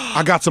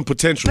 I got some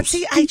potentials. But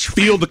see, I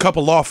field a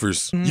couple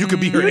offers. You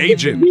could be her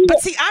agent. But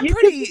see, I'm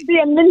pretty. Be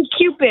a mini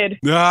Cupid.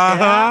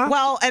 Uh-huh.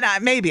 Well, and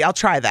maybe I'll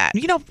try that.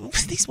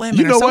 These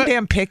women are so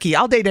damn picky.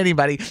 I'll date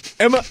anybody.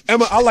 Emma,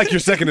 I like your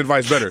second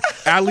advice better.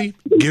 Allie,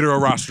 get her a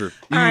roster.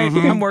 All right,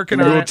 I'm working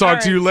on it. We'll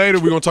talk to you later.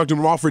 We're going to talk to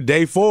them all for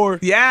day 4.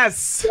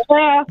 Yes.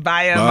 Yeah.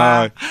 Bye, Emma.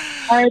 Bye.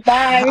 All right,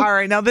 bye. All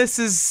right, now this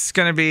is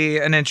going to be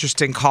an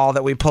interesting call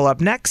that we pull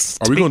up next.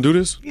 Are we going to do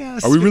this?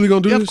 Yes. Are we really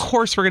going to do this? Of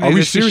course we're going to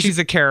do this. She's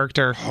a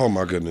character. Oh,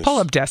 my goodness. Pull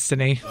up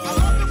Destiny.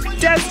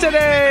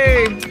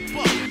 Destiny!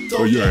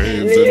 Throw your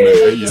hands in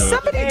the air.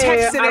 Somebody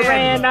texted I in.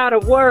 ran out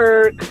of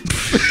work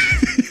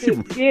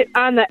to get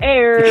on the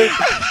air.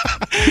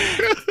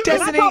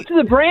 Can I talk to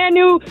the brand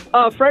new,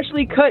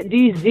 freshly cut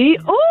DZ?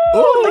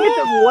 Oh, look at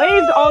the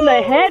waves on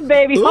the head,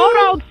 baby.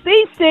 Hold on,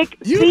 seasick.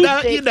 You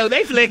know,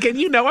 they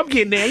flicking. I'm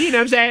getting there. You know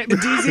what I'm saying?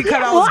 DZ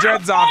cut all his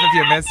dreads off if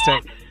you missed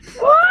it.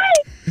 What?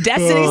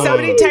 Destiny,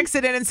 somebody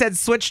texted in and said,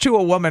 switch to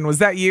a woman. Was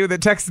that you that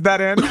texted that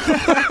in?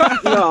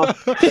 No.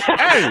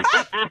 Hey,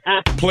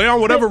 play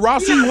on whatever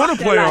roster you want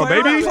to play on,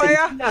 baby.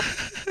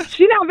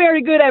 She's not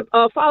very good at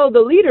follow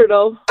the leader,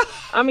 though.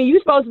 I mean, you're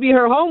supposed to be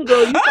her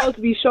homegirl. You're supposed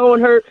to be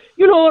showing her,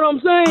 you know what I'm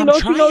saying?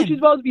 Don't you know she's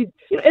supposed to be,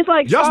 it's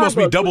like y'all supposed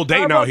to be Starbucks. double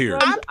dating out here.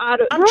 I'm trying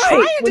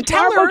to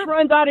tell her. When Starbucks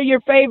runs out of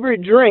your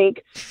favorite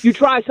drink, you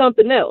try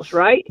something else,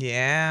 right?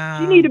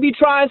 Yeah. You need to be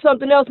trying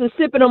something else and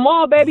sipping them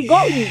all, baby.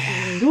 Go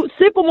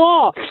sip them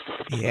all.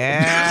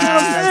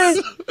 Yeah.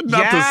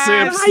 Not the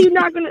sips.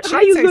 How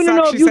you gonna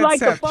know if you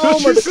like the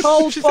foam or the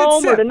cold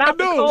foam or the not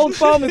the cold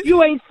foam if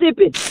you ain't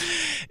sipping?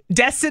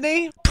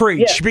 Destiny,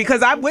 preach,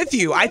 because I'm with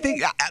you. I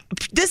think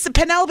this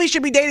Penelope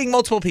should be dating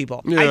multiple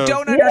people. Yeah. I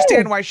don't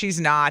understand why she's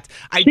not.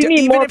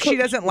 Even if she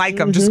doesn't like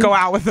them, just go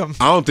out with them.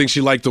 I don't think she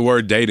liked the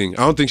word dating.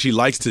 I don't think she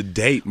likes to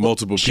date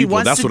multiple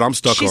people. That's what I'm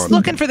stuck on. She's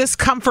looking for this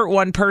comfort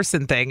one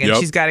person thing, and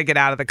she's got to get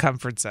out of the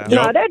comfort zone.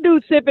 Nah, that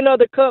dude sipping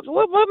other cups.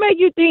 What make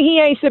you think he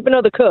ain't sipping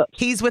other cups?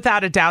 He's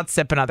without a doubt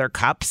sipping other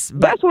cups.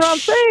 But that's what I'm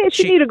saying.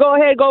 She need to go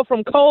ahead and go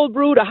from cold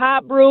brew to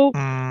hot brew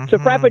to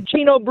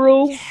frappuccino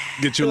brew.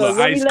 Get you a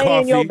little iced lay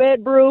in your coffee.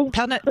 bed brew.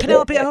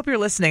 Penelope, I hope you're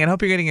listening and I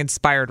hope you're getting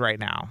inspired right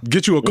now.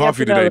 Get you a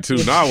coffee today,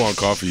 too. Now I want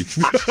coffee.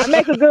 I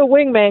make a good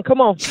wingman.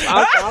 Come on.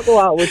 I'll go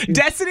out with you.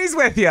 Destiny's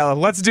with you.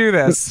 Let's do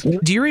this.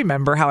 Do you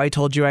remember how I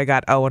told you I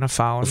got Owen a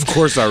phone? Of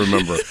course I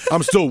remember.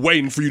 I'm still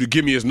waiting for you to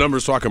give me his number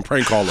so I can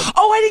prank call him.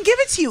 Oh, I didn't give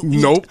it to you.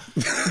 Nope.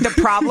 The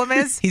problem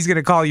is he's going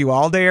to call you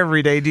all day,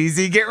 every day,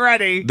 DZ. Get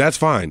ready. That's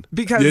fine.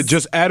 Because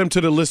just add him to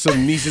the list of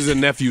nieces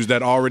and nephews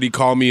that already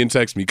call me and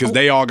text me because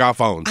they all got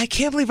phones. I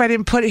can't believe I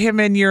didn't put him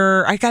in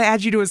I got to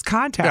add you to his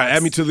contacts. Yeah,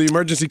 add me to the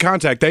emergency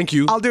contact. Thank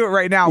you. I'll do it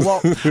right now.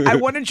 Well, I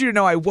wanted you to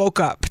know I woke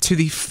up to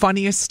the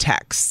funniest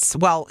texts.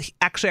 Well,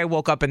 actually, I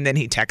woke up and then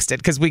he texted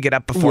because we get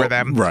up before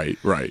them. Right.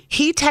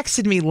 He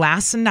texted me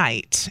last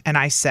night and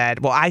I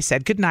said,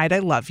 good night, I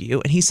love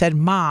you. And he said,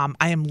 Mom,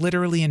 I am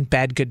literally in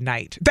bed, good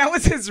night. That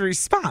was his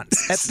response.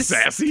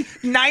 Sassy.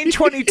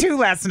 9:22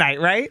 last night,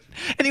 right?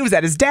 And he was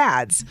at his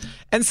dad's.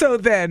 And so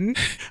then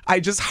I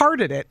just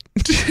hearted it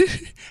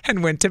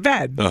and went to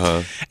bed.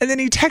 Uh-huh. And then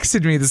he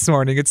texted me this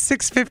morning at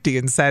 6:50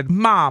 and said,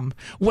 Mom,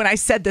 when I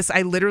said this,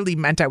 I literally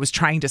meant I was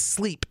trying to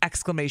sleep, !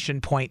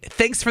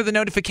 Thanks for the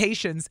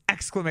notifications, !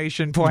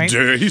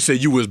 Dude, he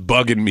said you was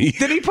bugging me.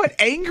 Then he put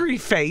angry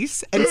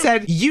face and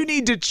said, you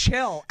need to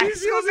chill! !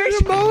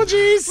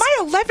 Emojis. My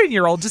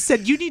 11-year-old just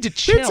said, you need to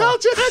chill. He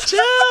told you to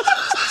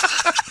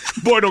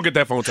chill. Boy, don't get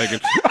that phone taken.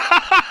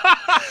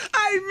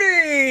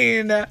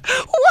 I mean,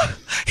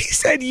 he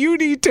said, you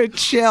need to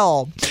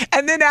chill.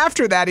 And then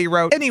after that, he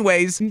wrote,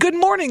 anyways, good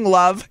morning,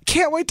 love.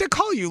 Can't wait to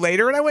call you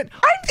later. And I went,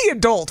 I'm the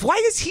adult. Why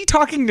is he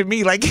talking to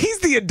me like he's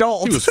the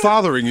adult? He was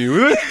fathering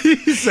you.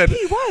 He said,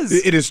 he was.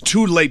 It is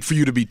too late for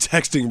you to be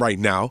texting right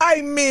now.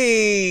 I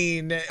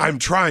mean, I'm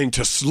trying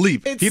to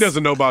sleep. He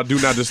doesn't know about Do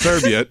Not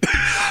Disturb yet.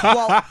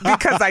 Well,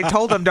 because I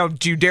told him,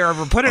 don't you dare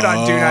ever put it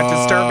on Do Not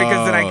Disturb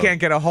because then I can't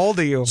get a hold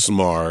of you.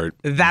 Smart.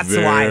 That's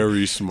why.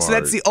 Very smart. So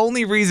that's the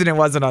only reason it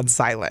wasn't on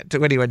silent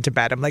when he went to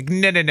bed. I'm like,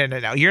 no.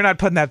 You're not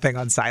putting that thing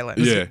on silent.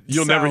 Yeah,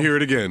 you'll never hear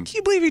it again. Can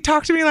you believe he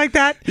talked to me like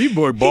that? He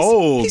boy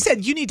bold. He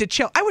said, you need to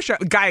chill. I wish a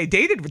guy I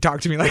dated would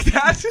talk to me like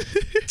that.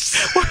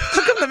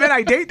 How come the men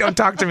I date don't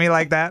talk to me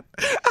like that?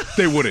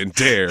 They wouldn't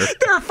dare.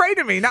 They're afraid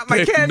of me, not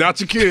my kid. Not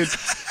your kid.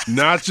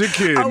 Not your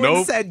kid.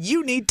 Owen said,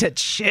 you need to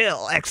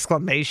chill,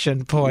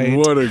 exclamation point.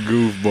 What a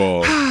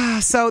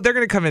goofball. So they're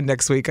going to come in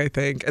next week, I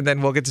think, and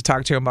then we'll get to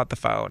talk to him about the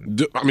phone.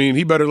 I mean,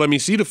 he better let me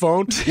see the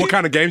phone. What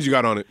kind of games you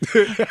got on it?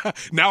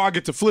 Now I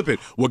get to flip it.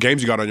 What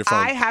games you got on your phone?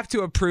 I have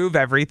to approve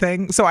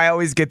everything, so I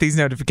always get these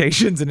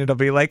notifications, and it'll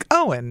be like,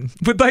 Owen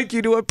would like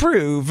you to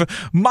approve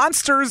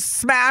Monsters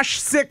Smash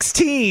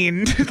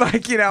 16.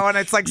 Like, you know, and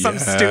it's like some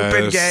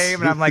stupid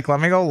game, and I'm like, let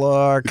me go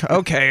look.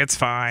 Okay, it's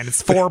fine.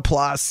 It's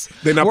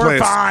 4+. We're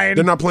fine.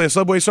 They're not playing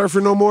Subway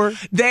Surfer no more?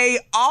 They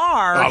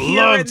are. I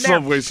love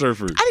Subway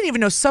Surfer. I didn't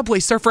even know Subway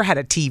Surfer had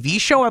a TV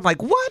show. I'm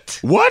like, what?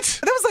 What?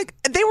 That was like,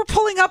 they were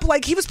pulling up,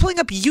 like, he was pulling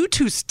up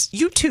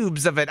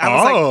YouTubes of it. I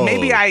was like,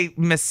 maybe I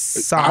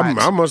saw it.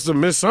 I must have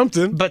missed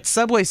something. But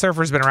Subway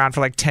Surfer's been around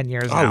for like 10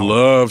 years now. I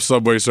love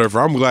Subway Surfer.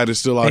 I'm glad it's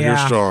still out here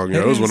strong.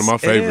 It was one of my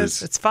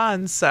favorites. It's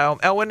fun. So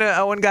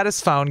Owen got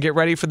his phone. Get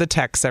ready for the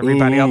texts,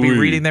 everybody. I'll be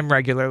reading them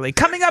regularly.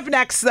 Coming up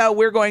next, though,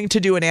 we're going to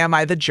do an Am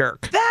I the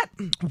Jerk?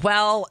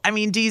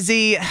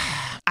 DZ,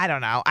 I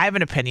don't know. I have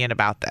an opinion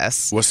about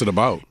this. What's it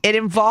about? It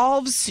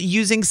involves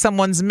using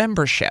someone's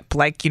membership,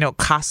 like, you know,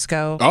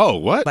 Costco. Oh,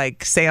 what?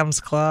 Like Sam's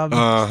Club.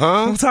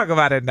 Uh-huh. We'll talk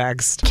about it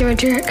next. You're a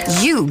jerk.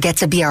 You get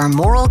to be our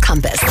moral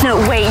compass. No,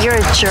 wait, you're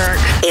a jerk.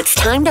 It's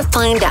time to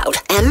find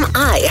out, am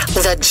I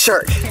the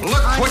jerk?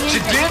 Look what you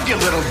did, you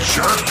little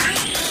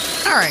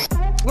jerk. All right.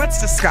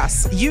 Let's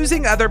discuss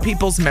using other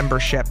people's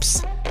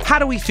memberships. How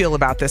do we feel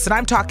about this? And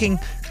I'm talking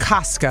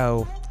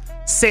Costco,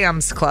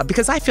 Sam's Club,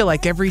 because I feel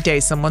like every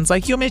day someone's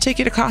like, you want me to take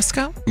you to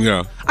Costco?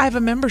 Yeah. I have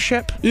a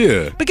membership.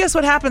 Yeah. But guess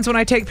what happens when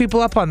I take people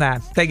up on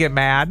that? They get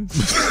mad.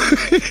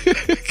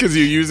 Because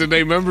you're using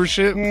their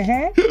membership?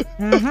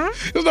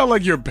 It's not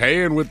like you're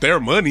paying with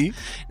their money.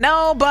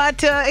 No,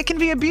 but it can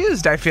be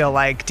abused, I feel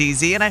like,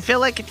 DZ. And I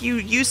feel like if you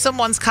use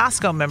someone's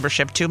Costco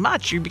membership too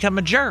much, you become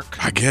a jerk.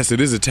 I guess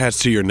it is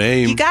attached to your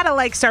name. You got to,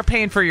 like, start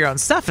paying for your own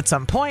stuff at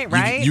some point,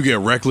 right? You get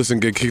reckless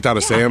and get kicked out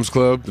of Sam's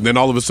Club. And then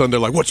all of a sudden they're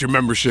like, what's your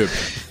membership?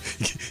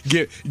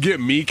 Get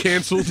me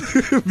canceled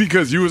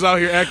because you was out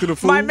here acting a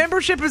fool? My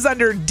membership is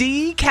under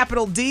D,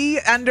 capital D,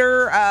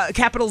 under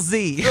capital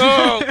Z.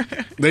 Oh.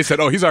 They said,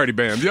 he's already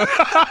banned.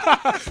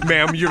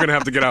 Ma'am, you're going to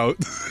have to get out.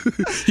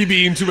 He be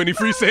eating too many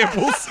free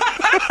samples.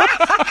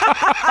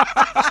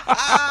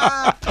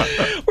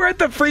 We're at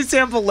the free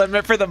sample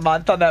limit for the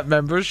month on that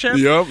membership.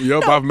 Yep,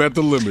 no, I've met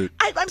the limit.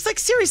 I'm like,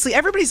 seriously,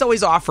 everybody's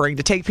always offering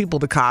to take people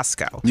to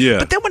Costco. Yeah.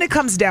 But then when it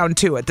comes down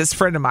to it, this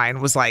friend of mine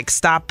was like,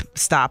 stop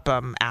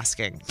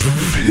asking.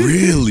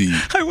 Really?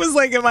 I was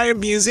like, am I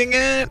abusing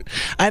it?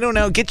 I don't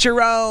know. Get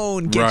your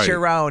own. Get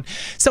your own.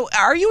 So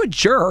are you a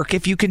jerk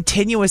if you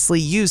continuously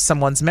use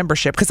someone's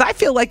membership? Because I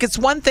feel like it's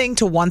one thing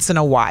to once in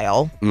a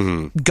while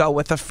go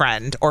with a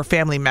friend or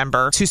family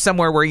member to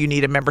somewhere where you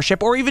need a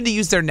membership, or even to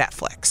use their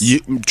Netflix. Yeah,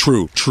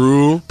 true.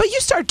 But you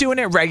start doing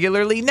it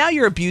regularly, now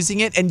you're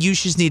abusing it, and you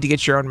just need to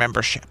get your own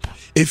membership.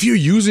 If you're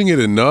using it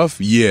enough,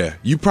 yeah,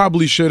 you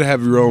probably should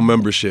have your own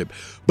membership.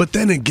 But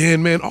then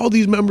again, man, all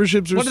these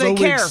memberships are so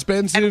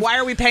expensive. And why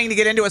are we paying to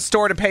get into a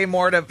store to pay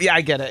more to... Yeah,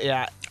 I get it,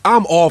 yeah.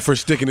 I'm all for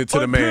sticking it to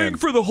the man. Paying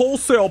for the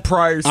wholesale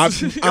price.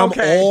 I'm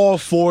all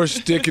for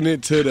sticking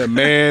it to the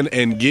man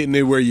and getting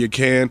it where you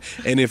can.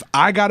 And if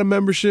I got a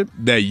membership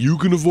that you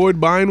can avoid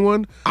buying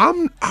one,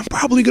 I'm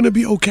probably going to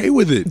be okay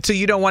with it. So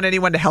you don't want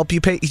anyone to help you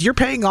pay? You're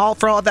paying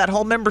for all that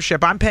whole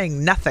membership. I'm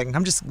paying nothing.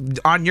 I'm just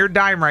on your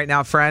dime right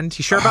now, friend.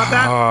 You sure about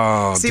that?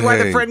 Oh, See why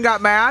the friend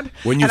got mad?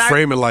 When you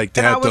frame it like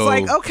that, and I was though.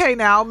 like, okay,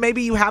 now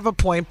maybe you have a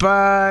point,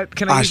 but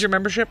can I use your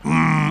membership?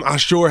 I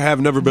sure have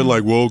never been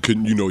like, well,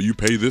 can you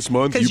pay this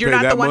month? Because you you're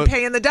pay not that the one month?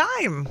 paying the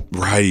dime.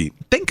 Right.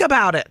 Think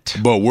about it.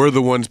 But we're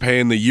the ones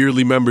paying the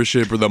yearly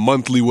membership or the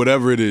monthly,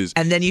 whatever it is.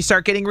 And then you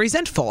start getting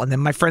resentful. And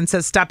then my friend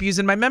says, stop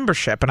using my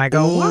membership. And I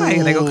go, why?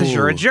 And they go, because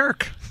you're a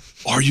jerk.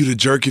 Are you the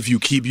jerk if you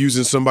keep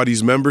using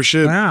somebody's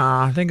membership?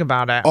 Yeah, think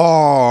about it.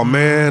 Oh,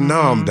 man.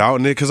 Now I'm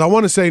doubting it because I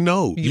want to say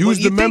no.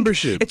 Use the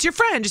membership. It's your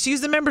friend. Just use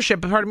the membership.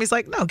 But part of me's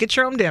like, no, get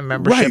your own damn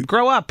membership. Right.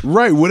 Grow up.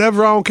 Right.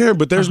 Whatever. I don't care.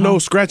 But there's no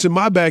scratching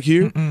my back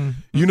here.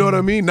 You know what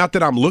I mean? Not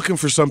that I'm looking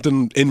for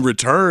something in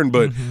return,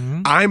 but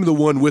I'm the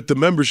one with the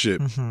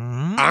membership.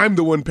 I'm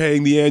the one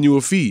paying the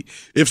annual fee.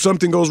 If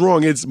something goes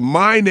wrong, it's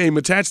my name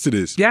attached to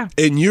this. Yeah.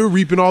 And you're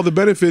reaping all the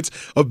benefits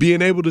of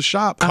being able to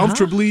shop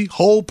comfortably,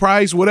 whole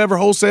price, whatever,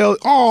 wholesale.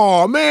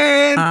 Oh,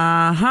 man.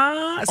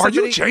 Are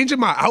you changing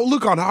my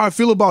outlook on how I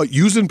feel about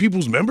using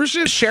people's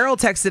membership? Cheryl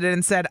texted it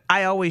and said,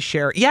 I always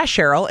share. Yeah,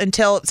 Cheryl,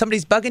 until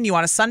somebody's bugging you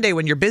on a Sunday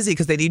when you're busy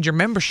because they need your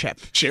membership.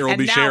 Cheryl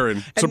be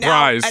sharing.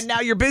 Surprise. And now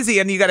you're busy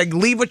and you got to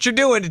leave what you're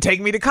doing to take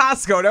me to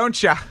Costco,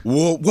 don't you?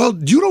 Well,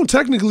 you don't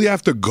technically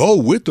have to go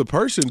with the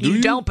person, do you?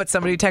 You don't, but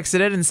somebody texted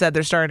in and said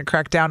they're starting to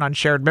crack down on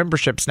shared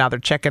memberships. Now they're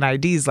checking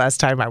IDs last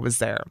time I was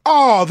there.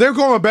 Oh, they're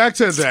going back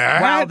to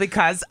that? Well,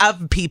 because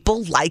of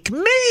people like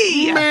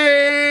me.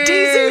 Man.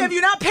 DZ, have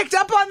you not picked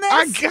up on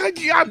this?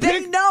 They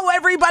know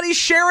everybody's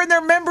sharing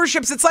their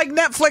memberships. It's like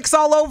Netflix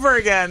all over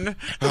again.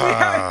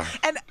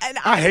 And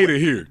I hate it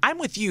here. I'm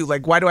with you.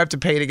 Like, why do I have to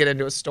pay to get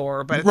into a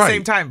store? But at the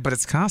same time, but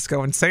it's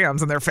Costco and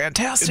Sam's, and they're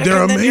fantastic.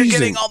 They're and amazing. Then you're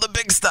getting all the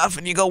big stuff,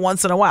 and you go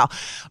once in a while.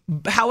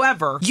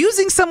 However,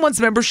 using someone's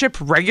membership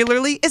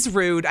regularly is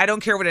rude. I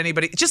don't care what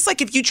anybody. Just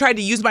like if you tried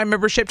to use my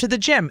membership to the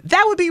gym,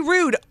 that would be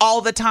rude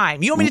all the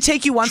time. You want me to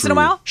take you once in a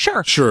while?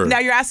 Sure. Now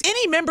you're asking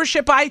any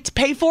membership I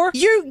pay for,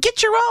 you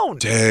get your own.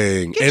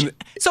 Dang.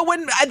 So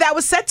when that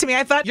was said to me,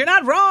 I thought, you're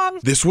not wrong.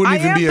 This wouldn't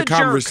even be a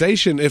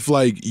conversation if,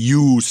 like,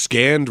 you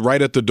scanned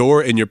right at the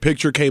door and your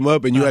picture came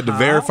up and you had to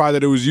verify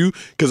that it was you.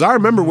 Because I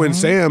remember when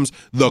Sam's,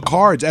 the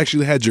cards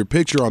actually had your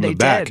picture on the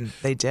back.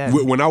 They did.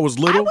 When I was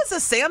little. I was a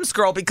Sam's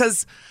girl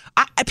because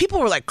people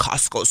were like,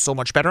 Costco's so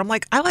much better. I'm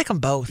like, I like them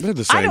both. They're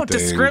the same I don't thing.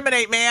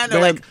 Discriminate, man.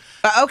 They're like,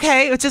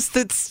 okay, it's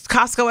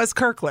Costco as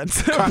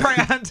Kirkland's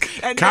brand.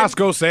 And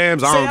Costco,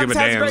 Sam's, I don't give a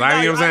damn. Great You know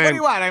what I'm saying? What do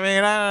you want?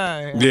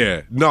 I mean,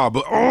 yeah. No,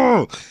 but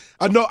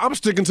I know I'm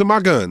sticking to my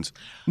guns.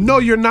 No,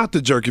 you're not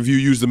the jerk if you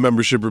use the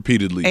membership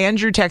repeatedly.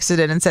 Andrew texted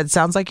in and said,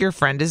 sounds like your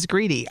friend is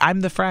greedy. I'm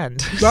the friend.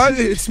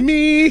 It's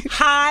me.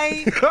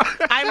 Hi.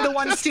 I'm the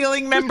one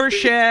stealing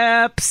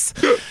memberships.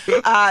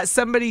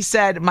 Somebody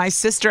said, my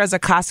sister has a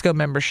Costco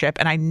membership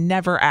and I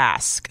never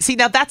ask. See,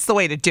 now that's the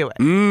way to do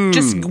it.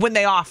 Just when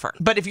they offer.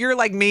 But if you're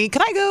like me,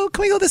 can we go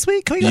this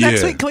week? Can we go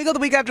next week? Can we go the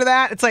week after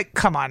that? It's like,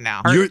 come on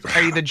now. Are you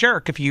the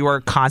jerk if you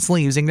are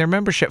constantly using their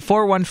membership?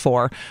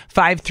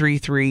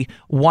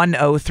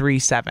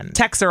 414-533-1037.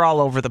 Texts are all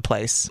over the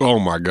place. Oh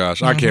my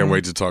gosh. I can't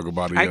wait to talk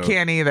about it. I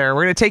can't either.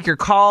 We're going to take your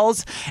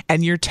calls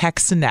and your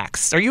texts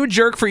next. Are you a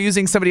jerk for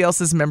using somebody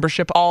else's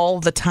membership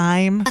all the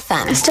time?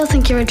 I still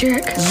think you're a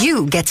jerk.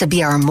 You get to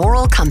be our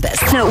moral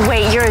compass. No,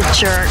 wait, you're a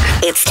jerk.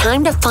 It's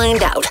time to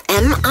find out,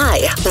 am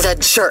I the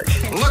jerk?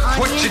 Look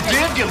what you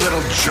did, you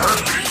little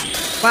jerk.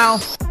 Well,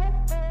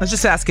 I was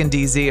just asking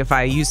DZ if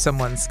I use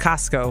someone's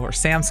Costco or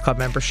Sam's Club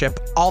membership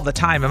all the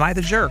time. Am I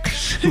the jerk?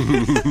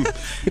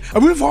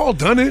 We've all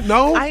done it,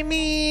 no? I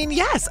mean,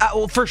 yes.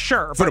 Well, for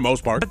sure. For the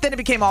most part. But then it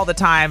became all the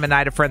time, and I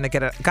had a friend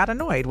that got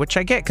annoyed, which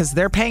I get because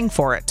they're paying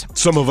for it.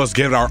 Some of us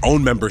get our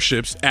own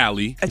memberships,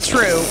 Allie.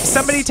 True.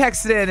 Somebody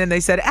texted in and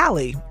they said,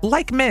 Allie,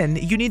 like men,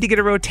 you need to get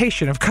a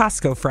rotation of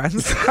Costco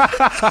friends.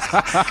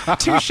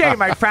 Touche,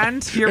 my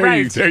friend. You're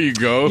right. There you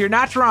go. You're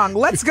not wrong.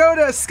 Let's go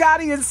to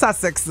Scotty in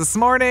Sussex this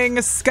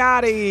morning.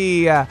 Scotty.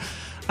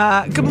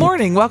 Good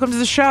morning. Welcome to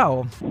the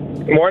show.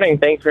 Good morning.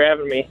 Thanks for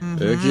having me.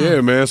 Heck yeah,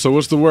 man. So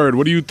what's the word?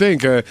 What do you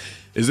think?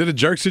 Is it a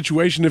jerk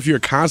situation if you're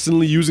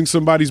constantly using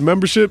somebody's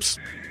memberships?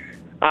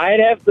 I'd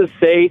have to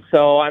say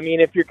so. I mean,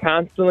 if you're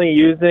constantly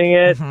using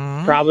it,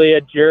 probably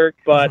a jerk.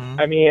 But,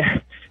 I mean,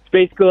 it's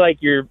basically like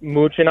you're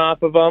mooching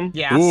off of them.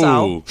 Yeah,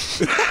 so.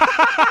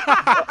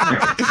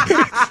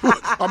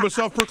 I'm a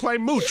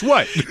self-proclaimed mooch.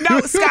 What? No,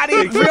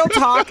 Scotty, real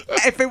talk.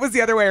 If it was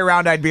the other way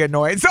around, I'd be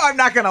annoyed. So I'm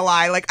not going to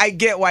lie. Like, I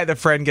get why the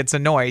friend gets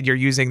annoyed. You're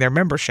using their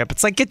membership.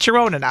 It's like, get your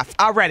own enough.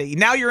 Already.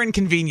 Now you're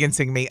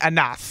inconveniencing me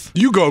enough.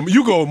 You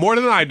go more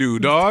than I do,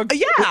 dog.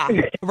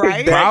 Yeah.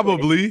 Right?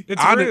 Probably.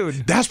 It's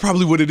rude. That's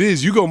probably what it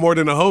is. You go more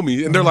than a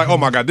homie. And they're like, oh,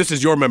 my God, this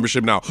is your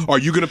membership now. Are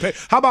you going to pay?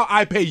 How about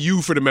I pay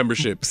you for the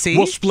membership? See?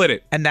 We'll split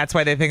it. And that's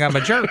why they think I'm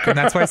a jerk. And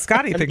that's why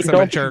Scotty thinks I'm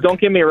a jerk. Don't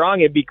get me wrong.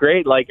 It'd be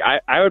great. Like,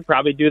 I would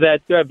probably do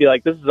that, too. I'd be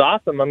like, this is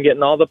awesome. I'm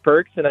getting all the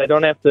perks, and I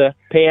don't have to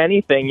pay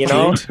anything, you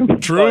know?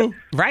 True.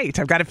 Right.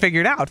 I've got to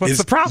figure it out. What's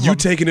the problem? You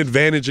taking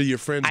advantage of your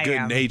friend's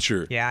good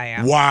nature. Yeah, I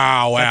am.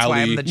 Wow, That's Allie.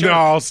 why I'm the jerk.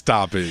 No,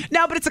 stop it.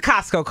 No, but it's a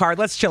Costco card.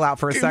 Let's chill out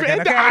for a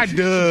second,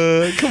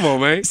 okay? Come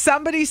on, man.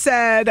 Somebody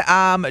said,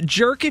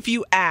 jerk if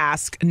you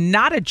ask,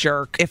 not a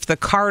jerk if the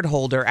card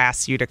holder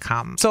asks you to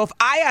come. So if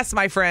I ask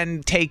my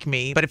friend, take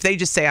me, but if they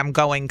just say I'm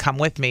going, come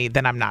with me,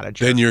 then I'm not a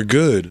jerk. Then you're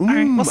good. All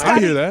right. Well,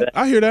 Scotty,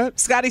 I hear that.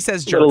 Scotty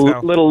says jerk, though.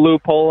 Little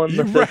loophole in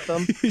the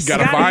system. You got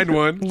to find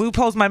one.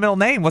 Loophole's my middle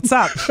name. What's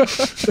up?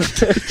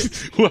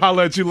 Well, I'll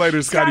let you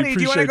later, Scotty. Scotty,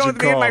 do you want to go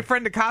with me and my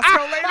friend to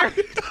Costco later?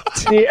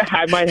 Yeah,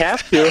 I might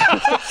have to.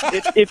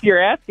 if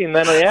you're asking,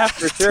 then yeah,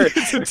 for sure.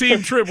 It's a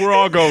team trip. We're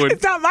all going.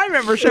 It's not my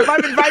membership.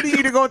 I'm inviting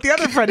you to go with the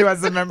other friend who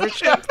has the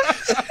membership.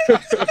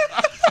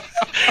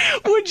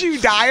 Would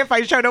you die if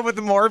I showed up with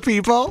more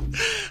people?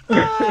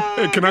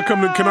 Hey, can I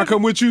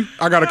come with you?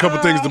 I got a couple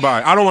things to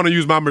buy. I don't want to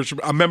use my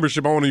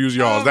membership. I want to use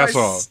y'all's. That's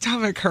my all.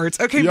 Stomach hurts.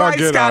 Okay, Y'all bye,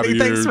 get out of Scotty.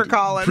 Thanks here. for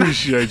calling.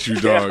 Appreciate you,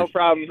 dog. Yeah, no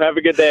problem. Have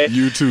a good day.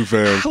 You too,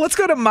 fam. Let's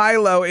go to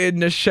Milo in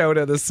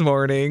Neshota this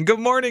morning. Good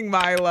morning,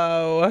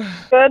 Milo.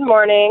 Good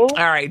morning.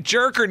 All right,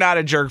 jerk or not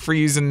a jerk for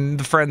using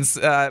the Friends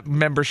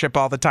membership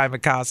all the time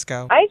at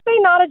Costco? I say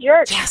not a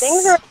jerk.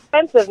 Things are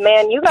expensive,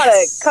 man. You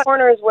gotta cut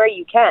corners where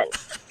you can.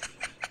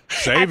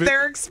 Save At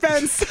their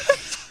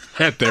expense.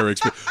 At their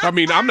expense. I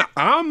mean,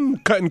 I'm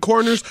cutting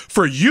corners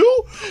for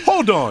you?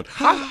 Hold on.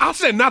 I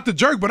said not the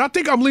jerk, but I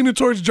think I'm leaning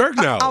towards jerk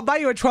now. I'll buy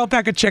you a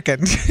 12-pack of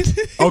chicken.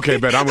 Okay,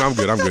 bet. I'm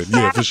good.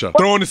 Yeah, for sure.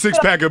 Throw in a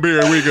 6-pack of beer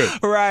and we good.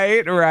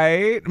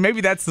 Right. Maybe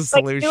that's the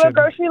solution. Like, do a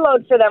grocery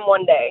load for them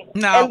one day.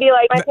 No. And be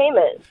like, my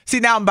payment. See,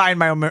 now I'm buying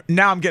my own.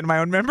 Now I'm getting my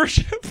own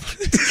membership.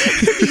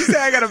 You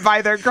say I gotta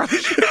buy their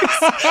groceries.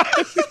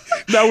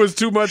 That was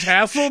too much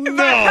hassle?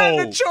 No. I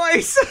had the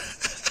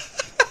choice.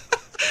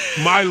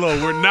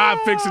 Milo, we're not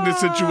fixing this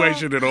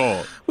situation at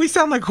all. We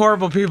sound like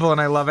horrible people,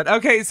 and I love it.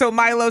 Okay, so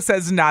Milo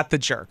says not the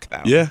jerk,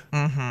 though. Yeah.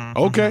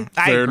 Okay.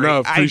 Fair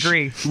enough. I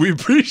agree. We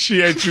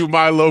appreciate you,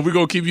 Milo. We're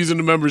going to keep using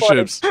the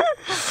memberships.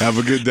 Have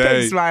a good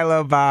day. Thanks,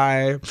 Milo.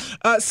 Bye.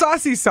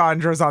 Saucy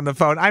Sandra's on the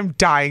phone. I'm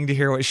dying to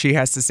hear what she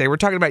has to say. We're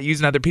talking about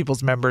using other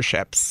people's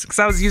memberships because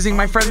I was using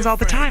my friends all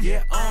the time.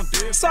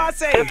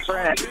 Saucy.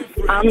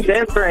 I'm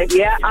different.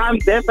 Yeah, I'm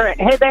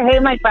different. Hey there, hey,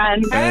 my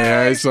friend.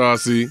 Hey,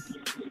 Saucy.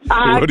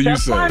 What do you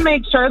just say? want to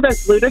make sure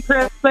this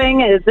Ludacris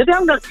thing, is it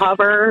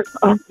undercover?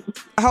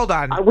 Hold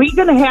on. Are we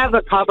going to have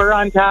a cover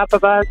on top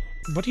of us?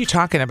 What are you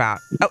talking about?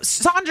 Oh,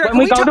 Sandra, when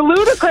we go to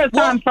Ludacris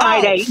on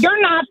Friday. Oh.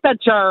 You're not the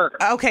jerk.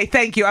 Okay,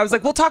 thank you. I was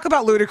like, we'll talk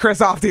about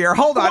Ludacris off the air.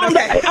 Hold on.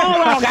 Okay. Okay.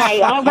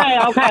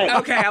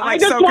 Okay. I'm I like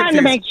just so wanted to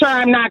confused. make sure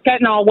I'm not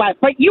getting all wet,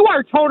 but you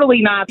are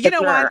totally not the You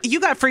know jerk. what? You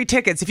got free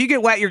tickets. If you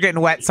get wet, you're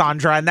getting wet,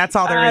 Sandra, and that's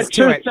all there is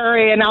to True it.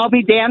 story, and I'll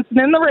be dancing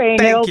in the rain.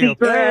 Thank It'll you. be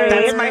great.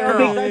 That's my It'll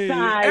girl. be good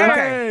time.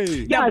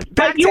 Okay. Now, Yes,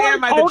 back but you to are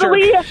Am I the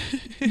totally,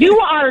 you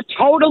are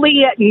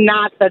totally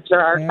not the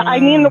jerk. I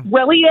mean,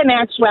 really, in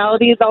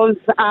actuality, those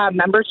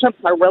memberships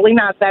are really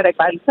not that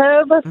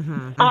expensive.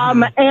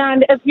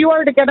 And if you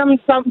were to get them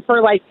something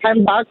for like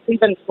 $10,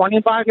 even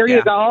 $20, here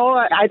you go.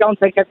 I don't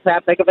think it's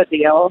that big of a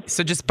deal.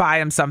 So just buy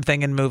them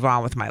something and move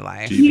on with my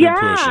life.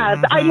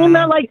 Yeah, I mean,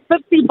 they're like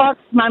 $50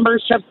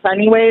 memberships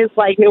anyways,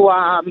 like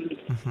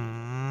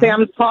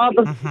Sam's Club.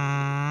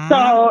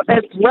 So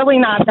it's really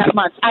not that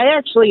much. I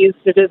actually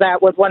used to do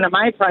that with one of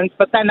my friends,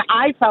 but then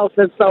I felt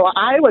as though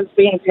I was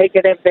being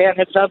taken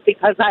advantage of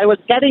because I was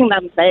getting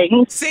them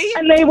things. See?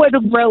 And they would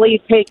really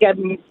take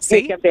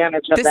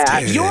advantage of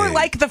that. You're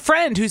like the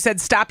friend who said,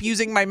 stop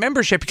using my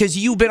membership because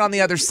you've been on the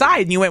other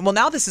side. And you went, well,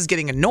 now this is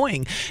getting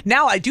annoying.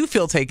 Now I do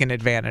feel taken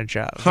advantage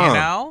of, you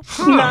know?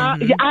 No,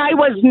 I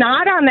was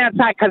not on that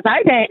side because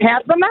I didn't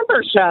have the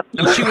membership.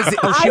 She was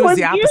I was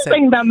the opposite.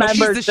 using the Oh,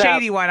 membership. she's the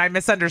shady one. I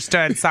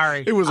misunderstood.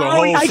 Sorry. It was a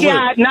whole flip.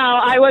 Yeah, no,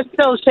 I was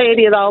still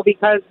shady though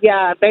because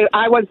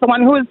I was the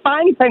one who was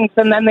buying things,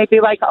 and then they'd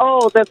be like,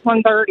 "Oh, this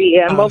one's dirty,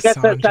 and we'll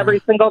get this every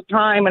single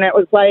time," and it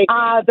was like,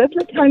 this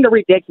is kind of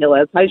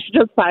ridiculous. I should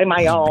just buy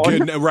my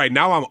own. Right,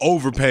 now I'm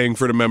overpaying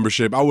for the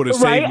membership. I would have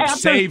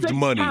saved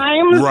money.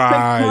 6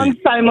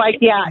 months, I'm like,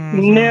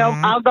 no,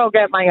 I'll go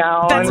get my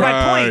own. That's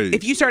my point.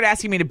 If you start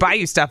asking me to buy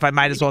you stuff, I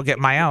might as well get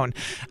my own.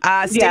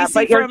 Stacey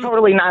but you're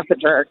totally not the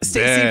jerk.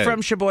 Stacey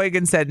from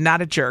Sheboygan said,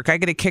 not a jerk. I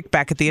get a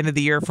kickback at the end of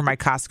the year for my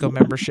Costco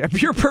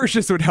membership. Your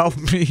purchase would help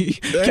me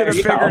get a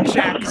bigger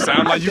check.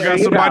 Sound like you got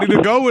somebody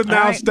to go with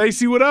now. Right.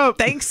 Stacey, what up?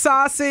 Thanks,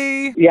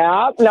 Saucy.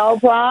 Yeah, no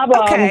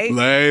problem. Okay.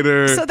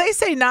 Later. So they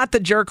say not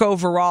the jerk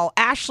overall.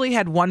 Ashley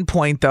had one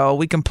point, though.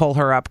 We can pull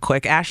her up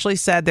quick. Ashley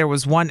said there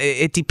was one.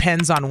 It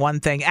depends on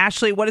one thing.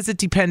 Ashley, what does it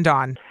depend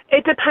on?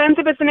 It depends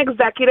if it's an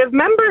executive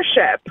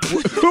membership.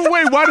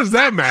 Wait, why does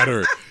that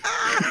matter?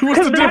 What's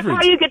the that's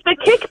difference? how you get the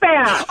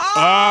kickback.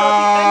 So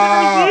at the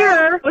end of the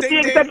year, with the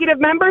executive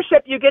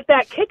membership, you get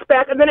that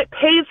kickback, and then it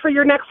pays for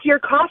your next year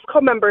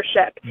Costco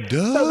membership.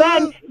 So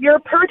then your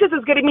purchase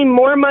is getting me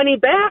more money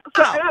back,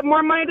 so I got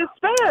more money to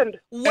spend.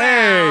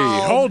 Hey,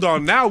 hold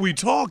on. Now we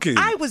talking.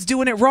 I was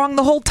doing it wrong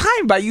the whole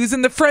time by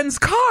using the friend's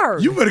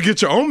card. You better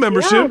get your own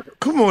membership.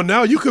 Come on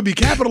now. You could be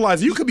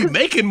capitalizing. You could be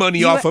making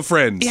money off of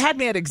friends. You had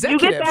me at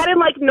executive. You get that in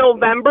like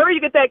November.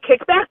 You get that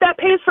kickback. That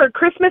pays for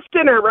Christmas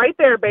dinner right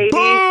there, baby.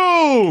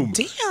 Boom!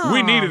 Damn.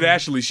 We needed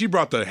Ashley. She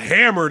brought the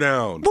hammer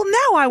down. Well,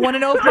 now I want to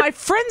know if my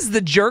friend's the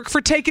jerk for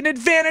taking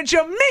advantage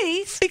of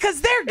me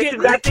because they're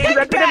getting the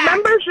executive kickback.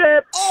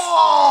 membership.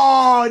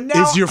 Oh,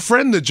 no. Is your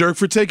friend the jerk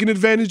for taking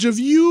advantage of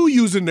you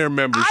using their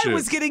membership? I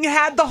was getting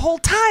had the whole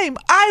time.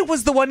 I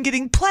was the one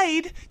getting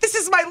played. This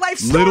is my life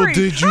story. Little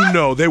did you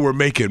know they were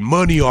making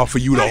money off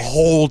of you the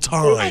whole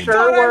time. I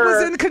thought I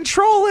was in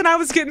control and I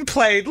was getting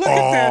played. Look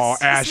at this.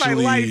 This is my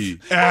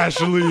life.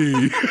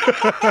 Ashley.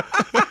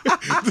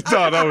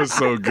 Oh, that was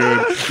so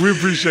good. We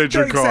appreciate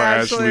your Thanks, call,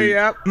 Ashley.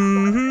 Yep.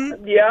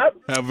 Mm-hmm. Yep.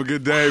 Have a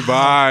good day.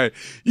 Bye.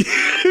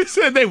 He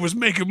said they was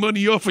making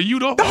money off of you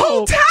the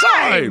whole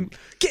time.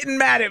 Getting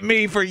mad at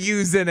me for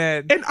using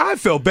it. And I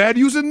felt bad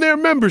using their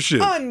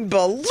membership.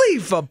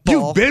 Unbelievable.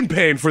 You've been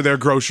paying for their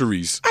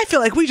groceries. I feel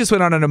like we just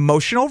went on an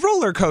emotional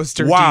roller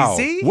coaster, Wow.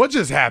 DZ. What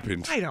just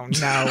happened? I don't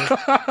know.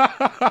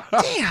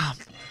 Damn.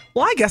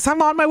 Well, I guess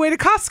I'm on my way to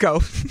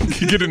Costco.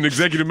 You get an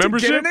executive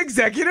membership? Get an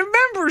executive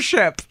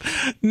membership.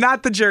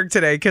 Not the jerk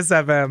today, Kiss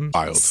FM.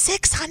 Wild.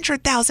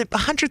 600,000,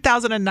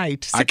 100,000 a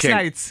night. Six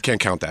nights. Can't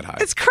count that high.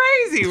 It's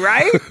crazy,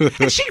 right?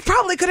 And she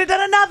probably could have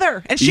done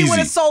another, and she would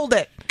have sold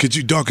it. Could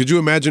you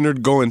imagine her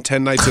going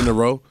 10 nights in a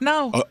row?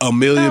 No. A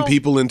million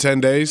people in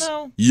 10 days?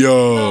 No.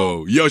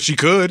 Yo, she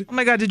could. Oh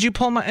my God, did you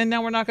pull my, and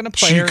now we're not going to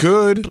play She her.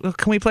 could.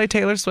 Can we play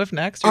Taylor Swift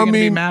next? You're going to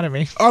be mad at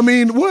me. I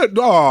mean, what?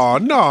 Oh,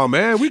 no,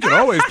 man. We can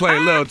always play a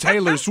little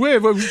Taylor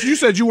Swift. You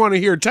said you want to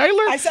hear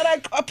Taylor? I said I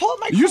pulled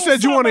my You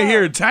said you want to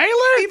hear Taylor?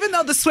 Even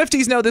though the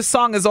Swifties know this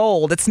song is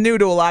old, it's new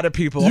to a lot of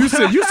people. You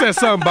said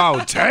something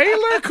about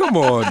Taylor? Come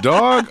on,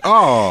 dog.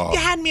 Oh. You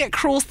had me at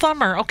Cruel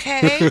Summer,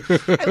 okay?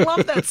 I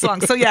love that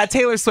song. So yeah,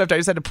 Taylor Swift, I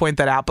just had to point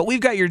that out. But we've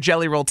got your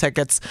Jelly Roll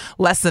tickets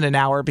less than an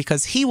hour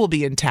because he will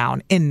be in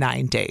town in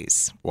 9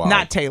 days. Wow.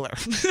 Not Taylor.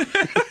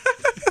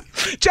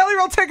 Jelly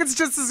Roll tickets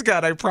just as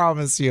good, I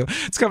promise you.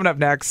 It's coming up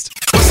next.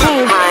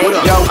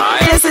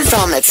 Hi. This is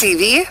on the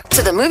TV,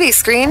 to the movie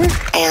screen,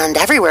 and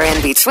everywhere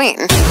in between.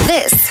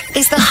 This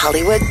is the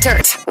Hollywood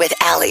Dirt with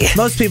Allie.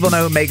 Most people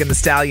know who Megan Thee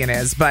Stallion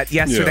is, but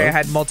yesterday I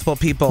had multiple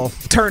people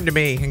turn to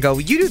me and go,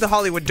 you do the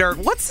Hollywood Dirt.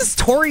 What's this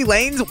Tory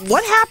Lanez?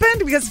 What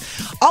happened? Because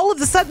all of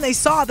a sudden they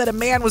saw that a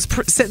man was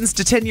sentenced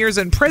to 10 years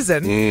in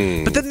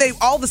prison, but then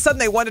all of a sudden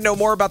they want to know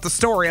more about the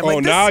story. I'm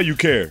like, now you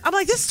care. I'm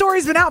like, this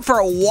story's been out for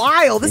a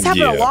while. This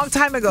happened a long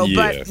time ago.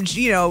 Yeah.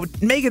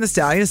 But, Megan Thee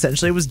Stallion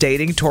essentially was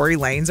dating Tory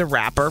Lanez, a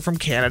rapper from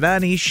Canada,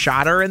 and he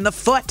shot her in the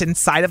foot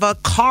inside of a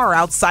car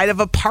outside of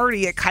a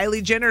party at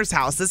Kylie Jenner's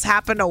house. This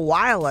happened a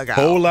while ago.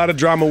 Whole lot of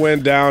drama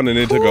went down, and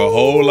it took a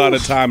whole lot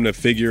of time to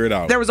figure it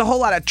out. There was a whole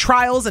lot of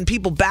trials and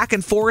people back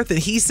and forth, and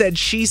he said,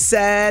 she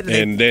said.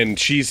 And then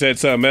she said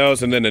something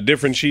else, and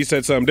then she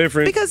said something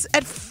different. Because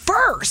at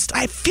first,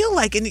 I feel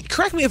like, and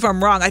correct me if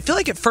I'm wrong, I feel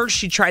like at first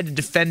she tried to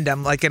defend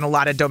him, like in a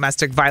lot of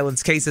domestic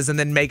violence cases, and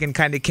then Megan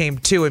kind of came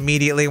to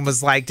immediately and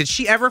was like, did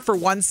she ever for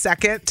 1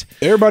 second?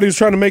 Everybody was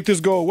trying to make this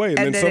go away,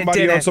 and then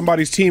somebody didn't. on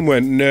somebody's team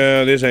went,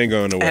 no, this ain't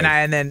going away.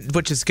 And then,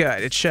 which is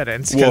good. It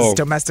shouldn't, because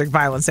domestic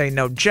violence ain't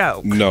no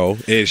joke. No,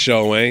 it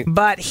sure ain't.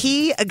 But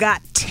he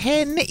got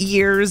 10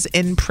 years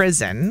in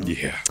prison.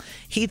 Yeah.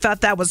 He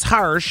thought that was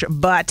harsh,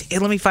 but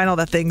let me find all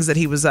the things that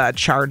he was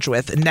charged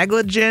with.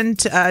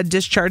 Negligent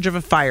discharge of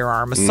a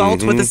firearm,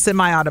 assault with a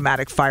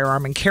semi-automatic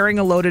firearm, and carrying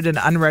a loaded and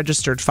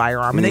unregistered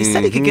firearm. And they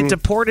said he could get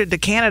deported to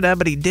Canada,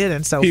 but he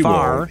didn't so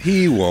far.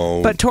 He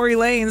won't. But Tory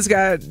Lanez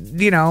got,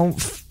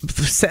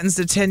 sentenced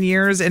to 10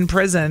 years in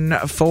prison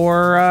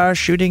for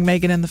shooting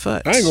Megan in the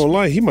foot. I ain't gonna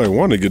lie, he might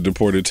want to get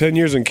deported. 10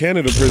 years in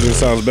Canada prison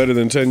sounds better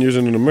than 10 years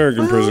in an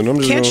American prison. I'm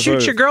just Can't gonna shoot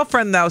say. your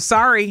girlfriend, though.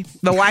 Sorry.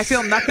 Though I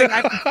feel nothing.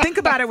 Think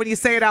about it when you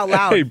say it out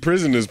loud. Hey,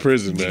 prison is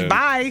prison, man.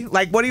 Bye.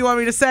 Like, what do you want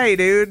me to say,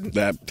 dude?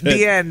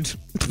 The end.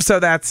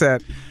 So that's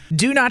it.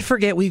 Do not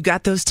forget, we've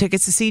got those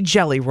tickets to see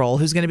Jelly Roll,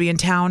 who's going to be in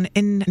town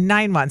in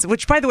 9 months.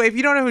 Which, by the way, if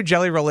you don't know who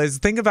Jelly Roll is,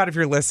 think about if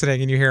you're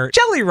listening and you hear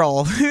Jelly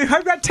Roll.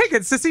 I've got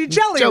tickets to see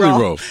Jelly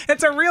Roll.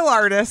 It's a real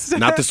artist.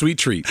 Not the sweet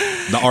treat,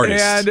 the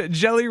artist. And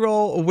Jelly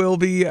Roll will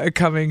be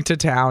coming to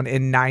town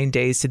in 9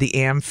 days to the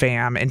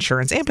AmFam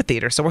Insurance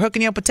Amphitheater. So we're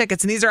hooking you up with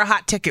tickets, and these are a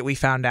hot ticket we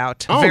found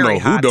out. I don't Very know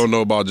hot. who don't know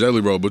about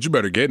Jelly Roll, but you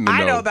better get in the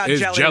know. I know about it's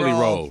Jelly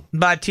Roll.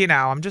 But,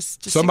 I'm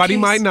just somebody in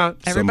case. might not.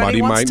 Everybody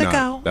Somebody wants might to not.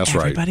 go. That's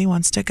right. Everybody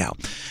wants to go.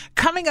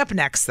 Coming up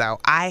next, though,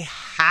 I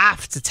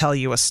have to tell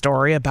you a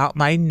story about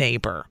my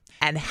neighbor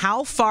and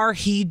how far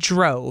he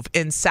drove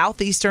in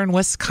southeastern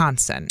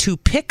Wisconsin to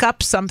pick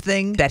up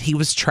something that he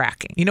was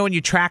tracking. You know when you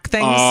track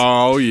things?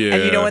 Oh, yeah.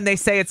 And you know when they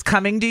say it's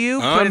coming to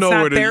you, I but it's know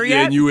not where there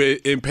yet? And you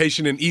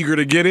impatient and eager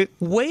to get it?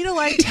 Wait till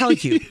I tell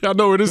you. I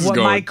know where this is what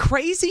going. my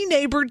crazy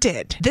neighbor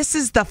did. This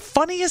is the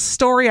funniest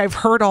story I've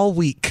heard all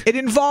week. It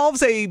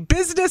involves a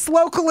business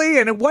locally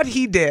and what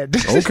he did.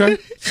 Okay.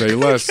 Say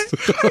less.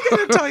 I'm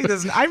going to tell you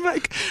this. I'm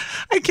like,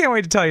 I can't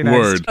wait to tell you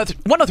next. Word.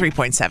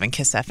 103.7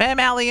 Kiss FM,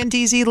 Allie and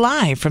DZ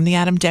live from the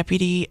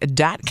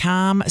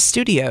AdamDeputy.com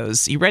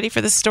studios. You ready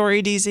for this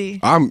story, DZ?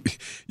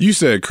 You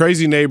said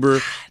crazy neighbor,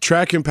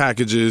 tracking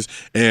packages,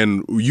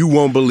 and you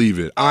won't believe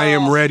it. I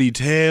am ready.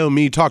 Tell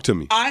me. Talk to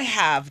me. I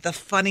have the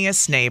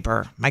funniest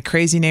neighbor, my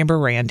crazy neighbor,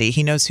 Randy.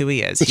 He knows who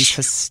he is. He's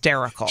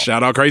hysterical.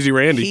 Shout out Crazy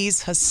Randy.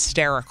 He's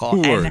hysterical.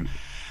 Word. And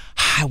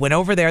I went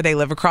over there. They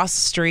live across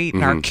the street,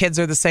 and our kids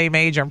are the same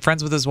age. I'm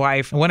friends with his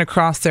wife. I went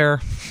across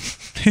there.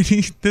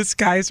 This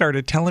guy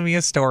started telling me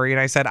a story, and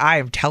I said, I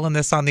am telling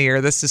this on the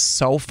air. This is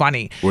so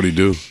funny. What'd he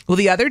do? Well,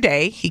 the other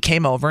day, he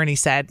came over and he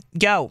said,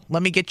 yo,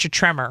 let me get your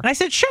trimmer. And I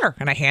said, sure.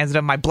 And I handed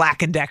him my Black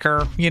 &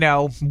 Decker,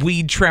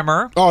 weed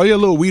trimmer. Oh, yeah, a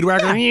little weed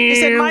whacker. Yeah. He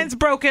said, mine's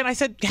broken. I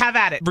said, have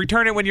at it.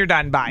 Return it when you're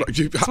done. Bye.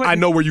 I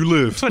know where you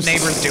live. That's what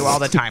neighbors do all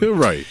the time.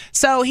 Right.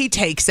 So he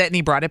takes it and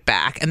he brought it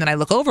back. And then I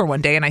look over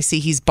one day and I see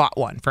he's bought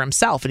one for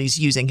himself and he's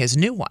using his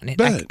new one.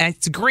 And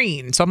it's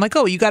green. So I'm like,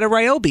 oh, you got a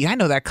Ryobi. I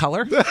know that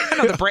color. I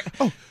know the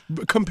brand.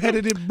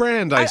 Competitive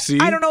brand, I see.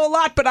 I don't know a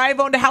lot, but I've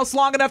owned a house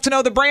long enough to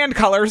know the brand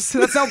colors.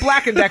 That's no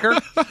Black & Decker.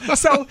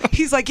 So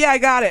he's like, yeah, I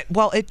got it.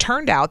 Well, it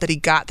turned out that he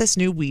got this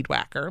new weed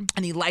whacker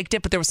and he liked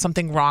it, but there was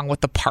something wrong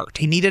with the part.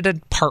 He needed a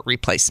part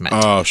replacement.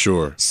 Oh,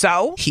 sure.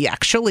 So he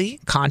actually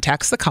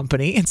contacts the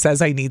company and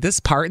says, I need this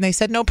part. And they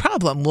said, no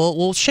problem.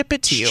 We'll ship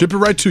it to you. Ship it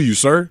right to you,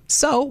 sir.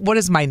 So what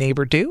does my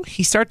neighbor do?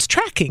 He starts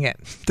tracking it.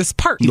 This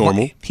part.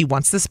 Normal. He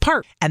wants this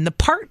part. And the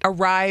part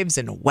arrives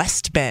in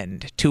West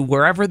Bend to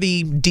wherever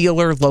the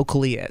dealer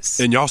locally is.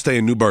 And y'all stay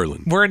in New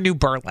Berlin. We're in New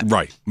Berlin.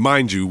 Right.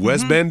 Mind you,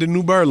 West Bend and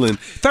New Berlin.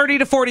 30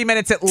 to 40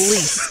 minutes at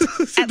least.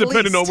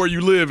 Depending on where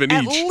you live in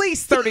each. At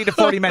least 30 to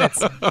 40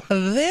 minutes.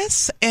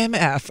 This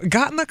MF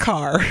got in the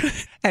car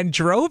and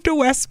drove to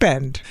West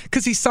Bend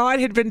because he saw it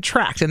had been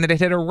tracked and that it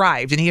had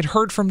arrived and he had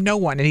heard from no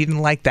one and he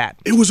didn't like that.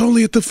 It was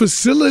only at the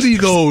facility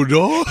though,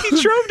 dog. He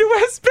drove to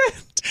West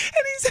Bend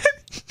and he said...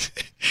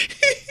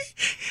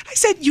 I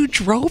said, you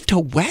drove to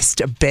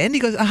West Bend? He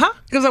goes, uh-huh.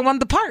 He goes, I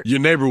wanted the part. Your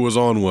neighbor was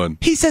on one.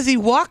 He says he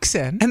walks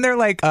in, and they're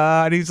like,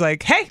 and he's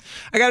like, hey,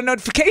 I got a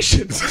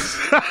notification.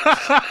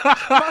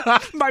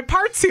 my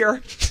part's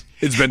here.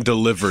 It's been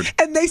delivered.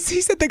 And he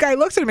said the guy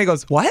looks at him and he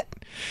goes, what?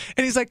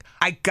 And he's like,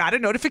 I got a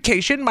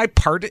notification, my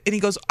part. And he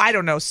goes, I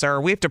don't know, sir.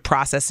 We have to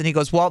process. And he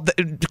goes, well,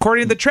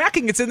 according to the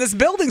tracking, it's in this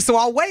building, so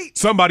I'll wait.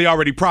 Somebody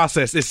already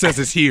processed. It says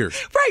it's here.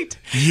 Right.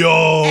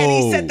 Yo. And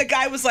he said the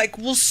guy was like,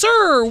 well,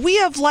 sir, we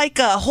have like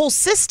a whole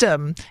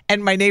system.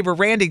 And my neighbor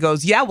Randy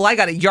goes, yeah, well, I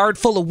got a yard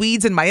full of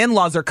weeds and my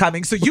in-laws are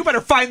coming, so you better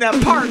find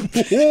that part.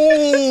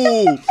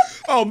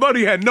 Oh,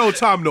 buddy had no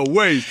time to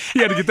waste. He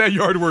had to get that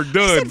yard work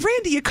done. I said,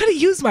 Randy, you could have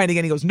used mine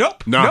again. He goes, nope.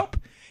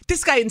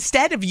 This guy,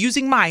 instead of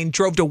using mine,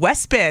 drove to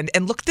West Bend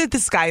and looked at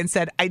this guy and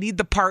said, I need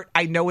the part.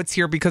 I know it's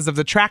here because of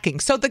the tracking.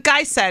 So the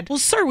guy said, well,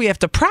 sir, we have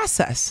to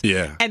process.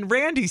 Yeah. And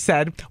Randy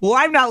said, well,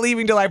 I'm not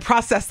leaving till I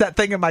process that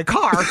thing in my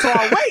car, so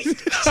I'll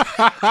wait.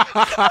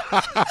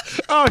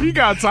 Oh, he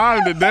got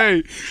time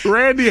today.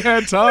 Randy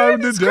had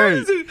time today.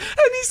 And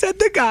he said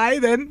the guy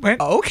then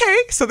went, okay.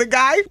 So the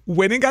guy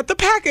went and got the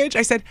package.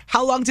 I said,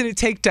 how long did it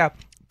take to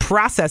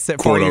process it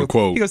for you?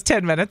 Unquote. He goes,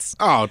 10 minutes.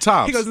 Oh,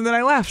 tops. He goes, and then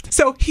I left.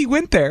 So he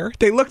went there.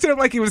 They looked at him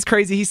like he was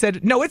crazy. He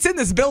said, no, it's in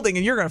this building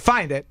and you're going to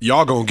find it.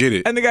 Y'all going to get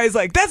it. And the guy's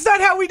like, that's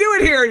not how we do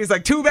it here. And he's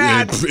like, too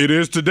bad. It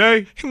is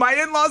today. My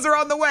in-laws are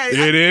on the way.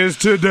 It is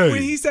today.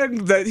 When he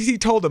said that, he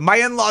told him, my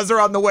in-laws are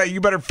on the way.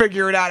 You better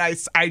figure it out.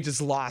 I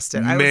just lost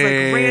it. I was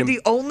like, Randy,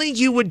 only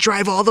you would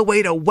drive all the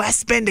way to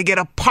West Bend to get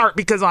a part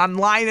because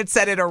online it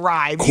said it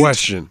arrived.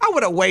 Question. I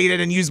would have waited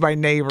and used my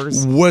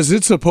neighbors. Was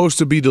it supposed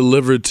to be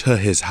delivered to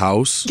his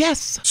house?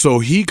 Yes. So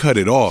he cut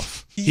it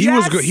off. He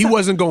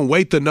wasn't going to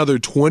wait another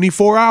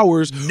 24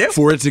 hours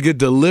for it to get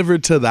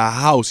delivered to the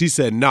house. He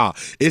said, nah,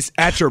 it's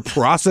at your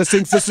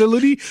processing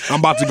facility.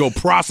 I'm about to go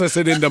process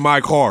it into my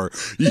car.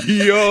 Yo.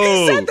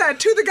 He said that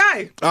to the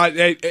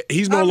guy.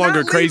 He's no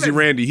longer crazy leaving.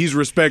 Randy. He's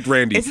respect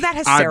Randy. Isn't that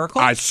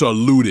hysterical? I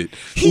salute it.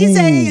 He's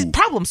a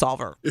problem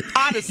solver,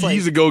 honestly.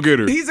 He's a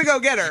go-getter. He's a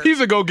go-getter. He's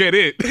a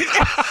go-get-it.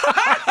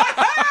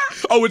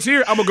 Oh, it's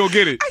here. I'm going to go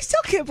get it. I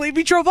still can't believe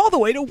we drove all the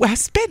way to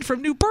West Bend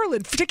from New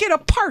Berlin to get a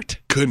part.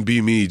 Couldn't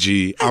be me,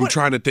 G. I'm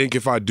trying to think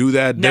if I do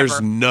that. Never.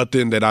 There's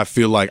nothing that I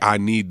feel like I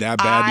need that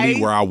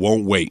badly where I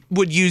won't wait.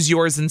 Would use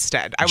yours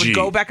instead. I would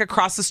go back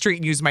across the street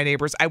and use my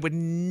neighbor's. I would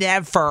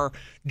never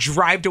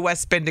drive to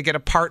West Bend to get a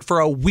part for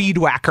a weed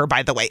whacker,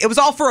 by the way. It was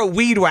all for a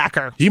weed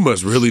whacker. He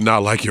must really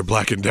not like your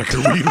Black & Decker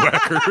weed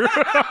whacker.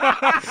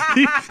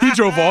 he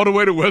drove all the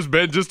way to West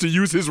Bend just to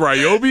use his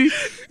Ryobi.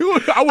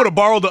 I would have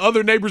borrowed the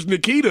other neighbor's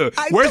Nikita.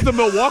 Where's the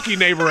Milwaukee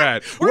neighbor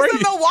at? Where's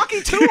the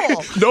Milwaukee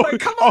tool? No, like,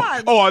 come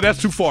on. Oh,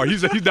 that's too far.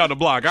 He's down the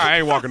block. I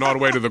ain't walking all the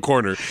way to the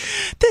corner.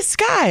 This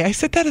guy, I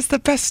said, that is the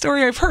best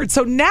story I've heard.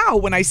 So now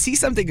when I see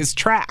something is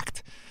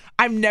tracked,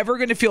 I'm never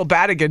going to feel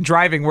bad again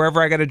driving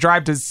wherever I got to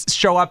drive to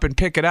show up and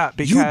pick it up.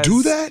 Because, you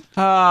do that?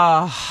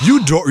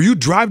 You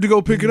drive to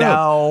go pick it up?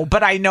 No,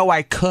 but I know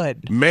I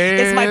could. Man.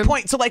 It's my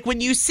point. So like when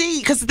you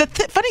see, because the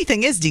funny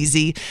thing is,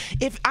 DZ,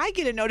 if I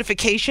get a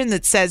notification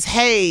that says,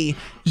 hey,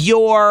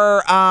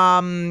 your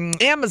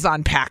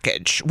Amazon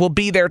package will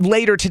be there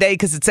later today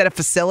because it's at a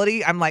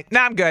facility, I'm like,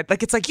 nah, I'm good.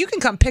 Like, it's like, you can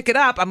come pick it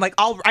up. I'm like,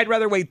 I'd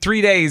rather wait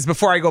 3 days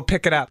before I go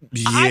pick it up.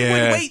 Yeah. I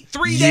would wait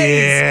 3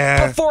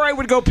 days before I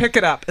would go pick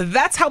it up.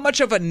 That's how much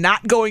of a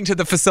not going to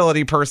the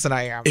facility person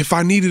I am. If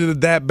I needed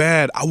it that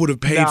bad, I would have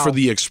paid for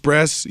the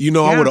express.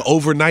 I would have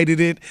overnighted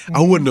it.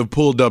 I wouldn't have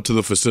pulled up to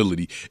the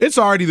facility. It's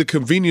already the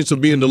convenience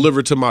of being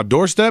delivered to my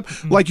doorstep.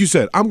 Like you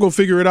said, I'm going to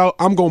figure it out.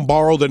 I'm going to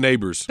borrow the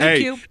neighbors.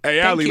 Thank you. Hey,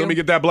 Allie, let me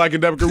get that that Black &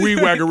 Decker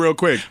weed whacker real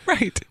quick.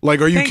 Right.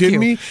 Like, are you Thank kidding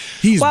me?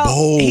 He's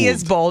bold. He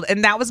is bold.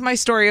 And that was my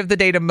story of the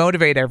day to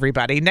motivate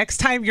everybody. Next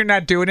time you're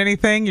not doing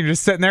anything, you're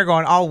just sitting there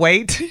going, I'll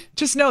wait.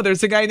 Just know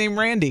there's a guy named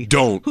Randy.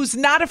 Who's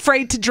not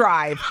afraid to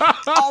drive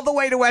all the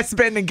way to West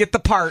Bend and get the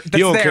part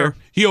that's there. Care.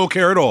 He don't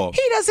care at all.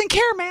 He doesn't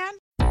care, man.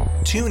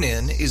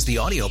 TuneIn is the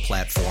audio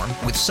platform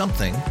with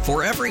something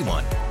for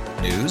everyone.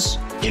 News.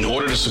 In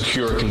order to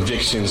secure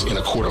convictions in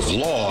a court of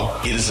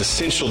law, it is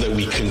essential that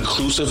we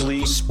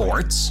conclusively.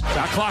 Sports.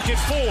 Shot clock at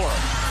 4.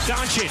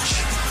 Doncic.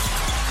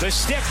 The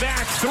step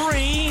back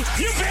 3.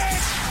 You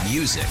bet.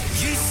 Music.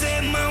 You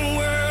set my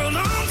world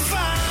on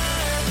fire.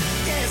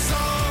 Yes,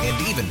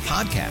 and even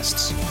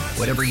podcasts.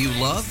 Whatever you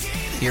love,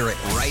 hear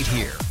it right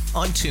here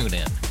on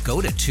TuneIn.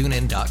 Go to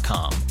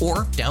TuneIn.com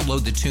or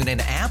download the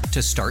TuneIn app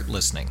to start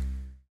listening.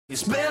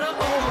 It's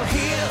better over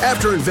here.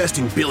 After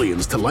investing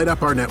billions to light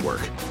up our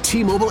network,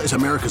 T-Mobile is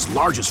America's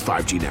largest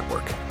 5G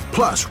network.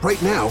 Plus,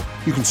 right now,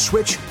 you can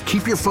switch,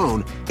 keep your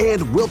phone,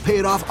 and we'll pay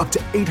it off up to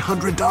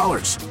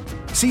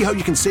 $800. See how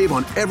you can save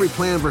on every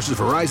plan versus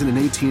Verizon and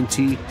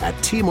AT&T at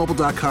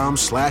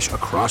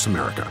T-Mobile.com/across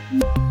America.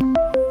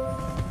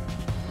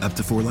 Up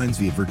to 4 lines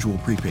via virtual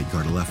prepaid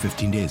card. Allow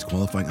 15 days.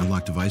 Qualifying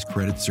unlocked device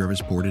credit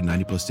service ported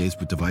 90+ days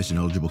with device and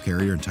eligible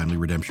carrier and timely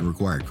redemption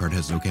required. Card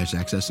has no cash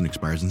access and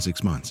expires in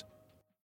 6 months.